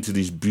go into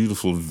these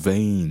beautiful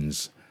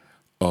veins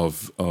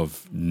of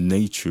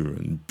nature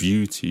and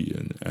beauty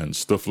and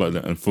stuff like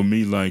that. And for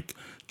me, like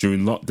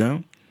during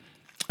lockdown,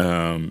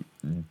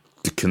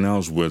 the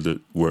canals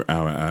were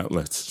our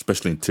outlets,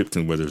 especially in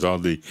Tipton, where there's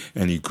hardly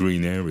any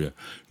green area.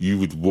 You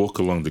would walk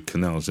along the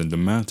canals, and the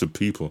amount of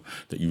people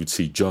that you would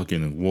see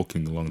jogging and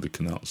walking along the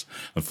canals.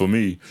 And for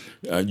me,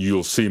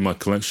 you'll see my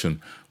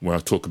collection where I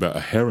talk about a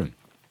heron.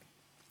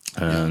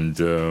 And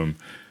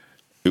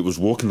it was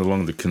walking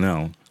along the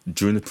canal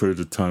during the period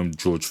of time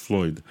George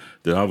Floyd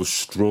that I was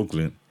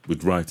struggling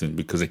with writing,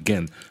 because,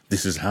 again,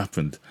 this has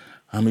happened.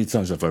 How many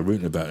times have I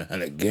written about it?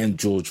 And again,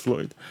 George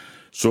Floyd.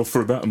 So for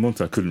about a month,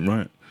 I couldn't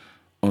write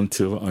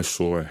until I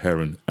saw a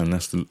heron, and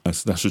that's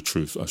the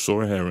truth. I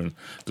saw a heron,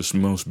 this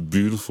most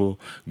beautiful,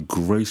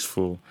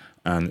 graceful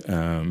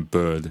and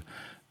bird,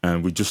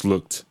 and we just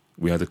looked.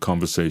 We had a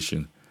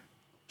conversation.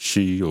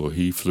 She or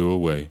he flew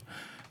away,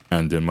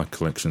 and then my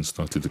collection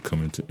started to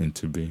come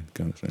into being,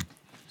 kind of thing.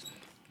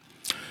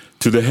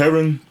 To the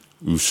heron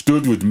who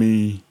stood with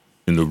me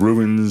in the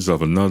ruins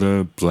of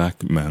another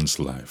black man's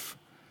life,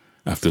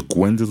 after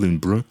Gwendolyn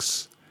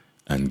Brooks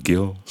and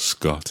Gil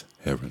Scott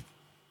Heron.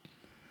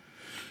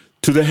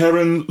 To the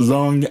heron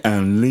long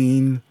and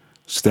lean,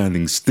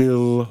 standing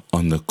still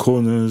on the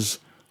corners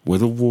where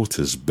the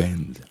waters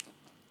bend.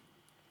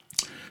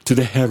 To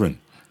the heron,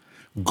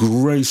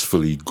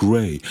 gracefully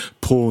grey,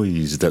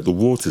 poised at the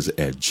water's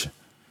edge.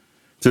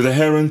 To the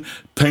heron,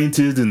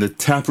 painted in the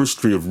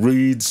tapestry of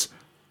reeds,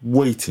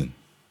 waiting.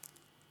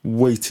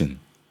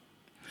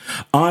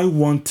 I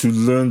want to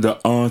learn the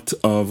art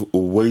of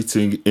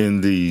waiting in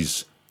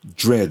these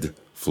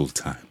dreadful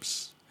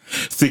times.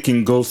 Thick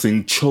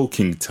engulfing,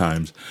 choking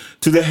times.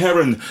 To the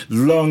heron,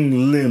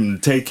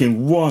 long-limbed,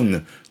 taking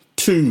 1,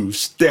 2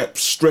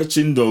 steps,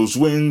 stretching those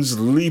wings,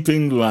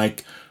 leaping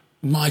like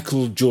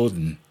Michael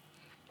Jordan.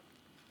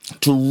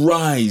 To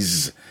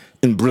rise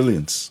in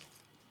brilliance.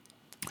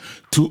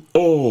 To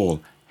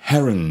all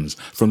herons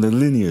from the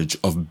lineage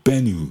of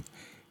Bennu,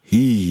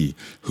 he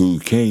who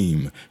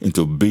came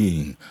into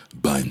being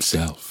by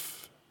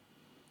himself.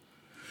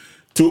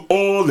 To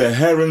all the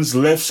herons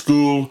left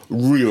school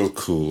real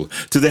cool.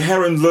 To the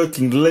heron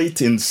lurking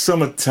late in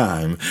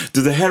summertime.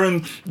 To the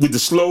heron with the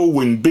slow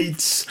wing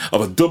beats of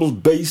a double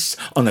bass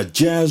on a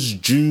jazz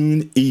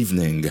June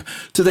evening.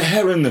 To the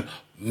heron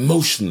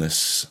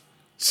motionless,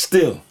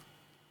 still,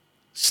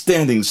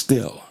 standing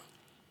still.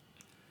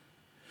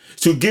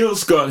 To Gil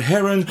Scott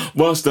Heron,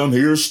 whilst I'm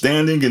here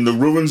standing in the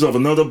ruins of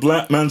another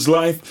black man's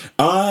life,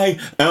 I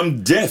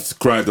am death,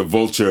 cried the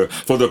vulture,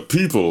 for the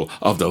people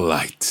of the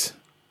light.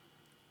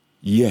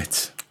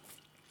 Yet,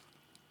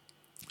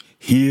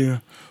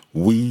 here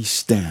we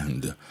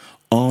stand,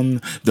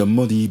 on the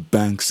muddy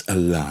banks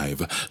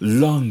alive,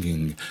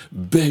 longing,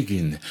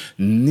 begging,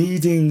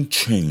 needing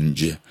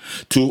change.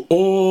 To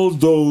all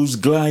those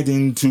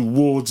gliding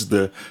towards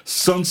the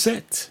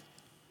sunset,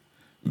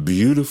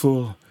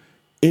 beautiful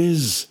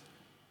is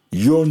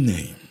your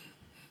name.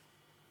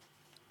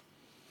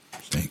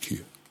 Thank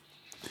you.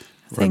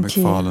 Roy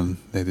McFarlane,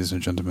 ladies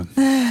and gentlemen.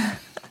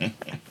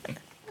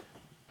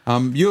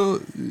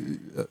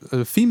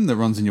 A theme that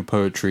runs in your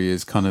poetry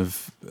is kind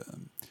of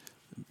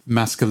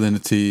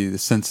masculinity, the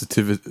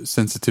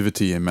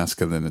sensitivity and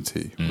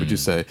masculinity. Would you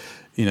say,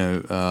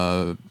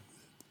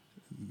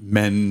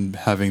 men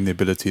having the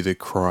ability to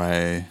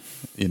cry,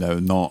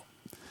 not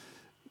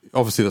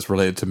obviously that's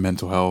related to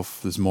mental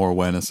health. There's more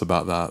awareness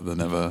about that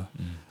than ever.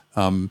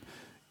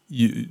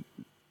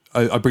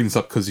 I bring this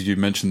up because you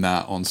mentioned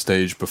that on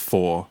stage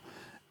before,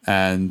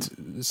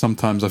 and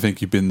sometimes I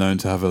think you've been known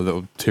to have a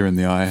little tear in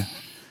the eye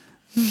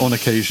on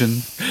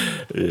occasion.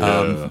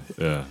 Yeah.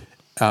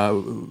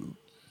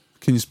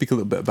 Can you speak a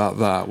little bit about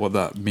that? What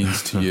that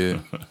means to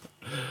you?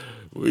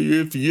 Well,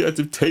 you have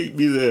to take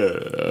me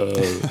there.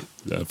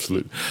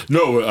 Absolutely.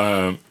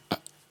 No,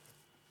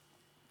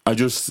 I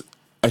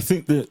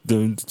think that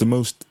the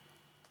most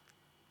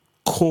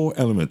core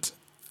element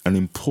and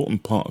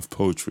important part of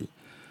poetry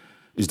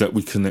is that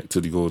we connect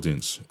to the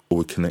audience, or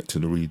we connect to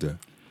the reader,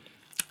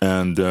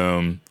 and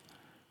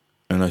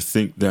I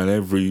think that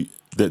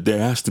there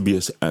has to be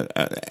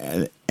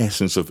an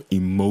essence of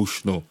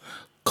emotional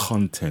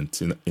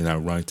content in our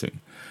writing,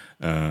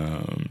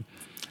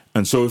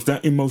 and so if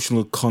that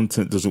emotional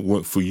content doesn't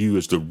work for you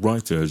as the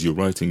writer, as you're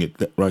writing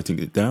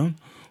it down,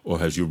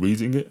 or as you're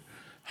reading it,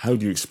 how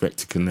do you expect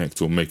to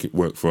connect or make it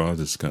work for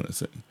others, kind of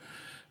thing?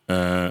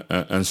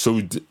 And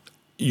so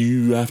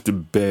you have to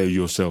bare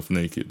yourself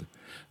naked,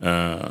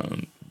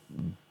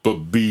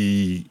 but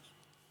be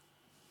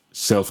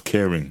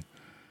self-caring,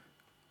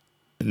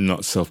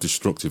 not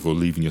self-destructive, or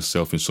leaving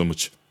yourself in so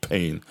much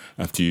pain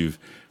after you've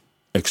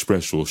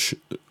expressed or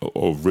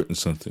written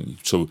something.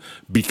 So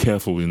be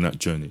careful in that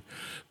journey.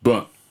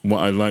 But what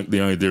I like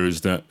the idea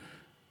is that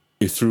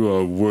if through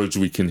our words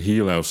we can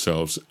heal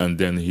ourselves and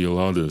then heal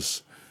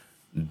others,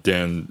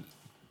 then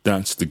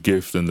that's the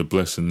gift and the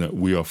blessing that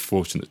we are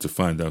fortunate to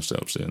find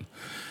ourselves in.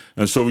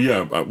 And so,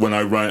 when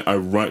I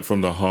write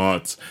from the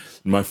heart.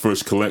 My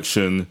first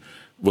collection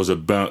was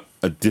about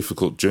a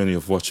difficult journey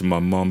of watching my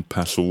mom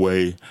pass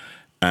away.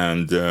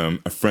 And a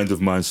friend of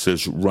mine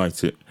says,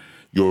 write it.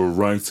 You're a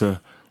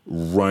writer,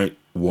 write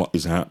what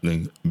is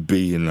happening,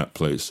 be in that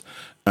place.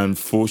 And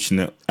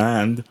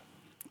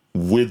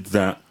with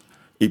that,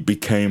 it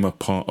became a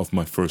part of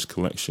my first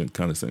collection,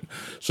 kind of thing.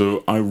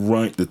 So I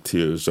write the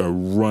tears, I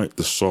write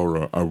the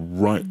sorrow, I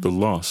write the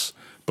loss,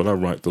 but I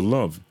write the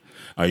love.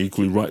 I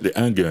equally write the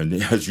anger, and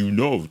as you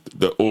know,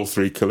 all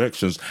three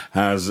collections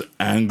has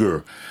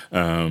anger.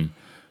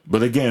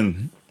 But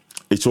again,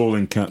 it's all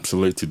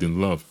encapsulated in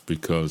love,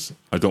 because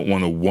I don't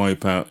want to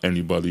wipe out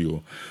anybody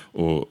or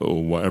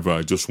whatever.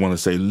 I just want to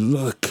say,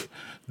 look,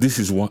 this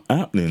is what's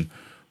happening.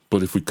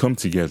 But if we come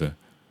together,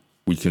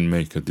 we can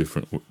make a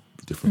different world.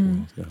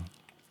 Yeah.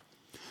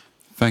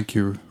 Thank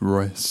you,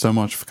 Roy, so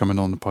much for coming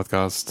on the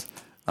podcast.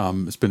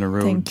 It's been a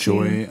real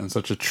joy and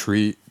such a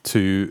treat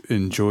to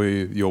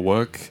enjoy your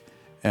work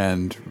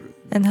and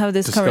have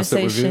this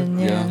conversation.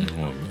 Yeah.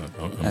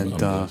 And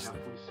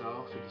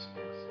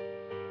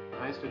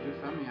Reste deux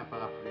femmes et un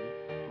parapluie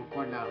au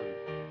coin de la rue.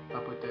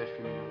 Papotage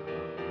féminin de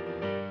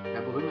voix.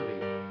 La brune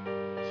rit,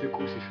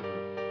 secoue ses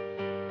cheveux.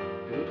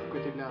 De l'autre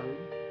côté de la rue,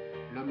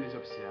 l'homme les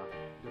observe,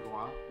 de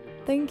loin, de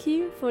dos. Thank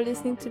you for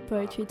listening to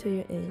Poetry to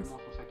Your Ears.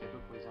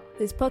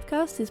 This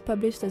podcast is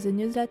published as a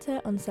newsletter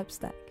on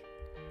Substack.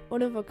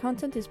 All of our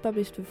content is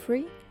published for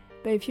free,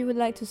 but if you would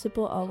like to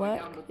support our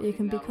work, you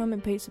can become a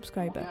paid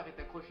subscriber.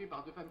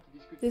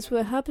 This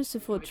will help us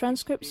support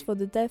transcripts for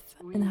the deaf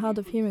and hard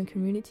of hearing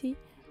community,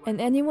 and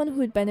anyone who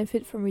would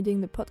benefit from reading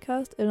the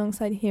podcast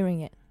alongside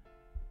hearing it.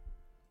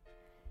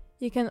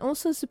 You can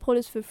also support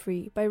us for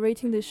free by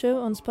rating the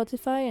show on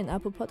Spotify and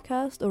Apple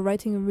Podcast, or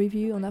writing a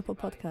review on Apple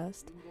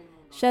Podcast.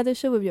 Share the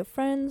show with your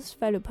friends,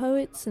 fellow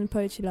poets, and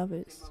poetry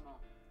lovers.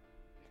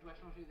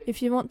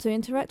 If you want to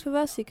interact with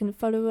us, you can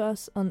follow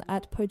us on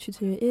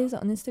 @poetry2yourears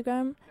on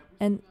Instagram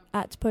and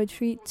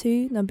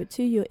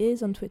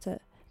 @poetry2 on Twitter,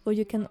 or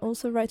you can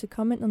also write a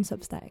comment on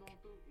Substack.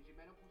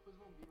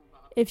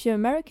 If you're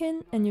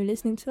American and you're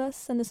listening to us,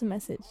 send us a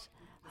message.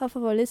 Half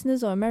of our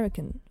listeners are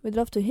American. We'd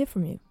love to hear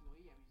from you.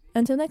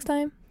 Until next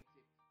time.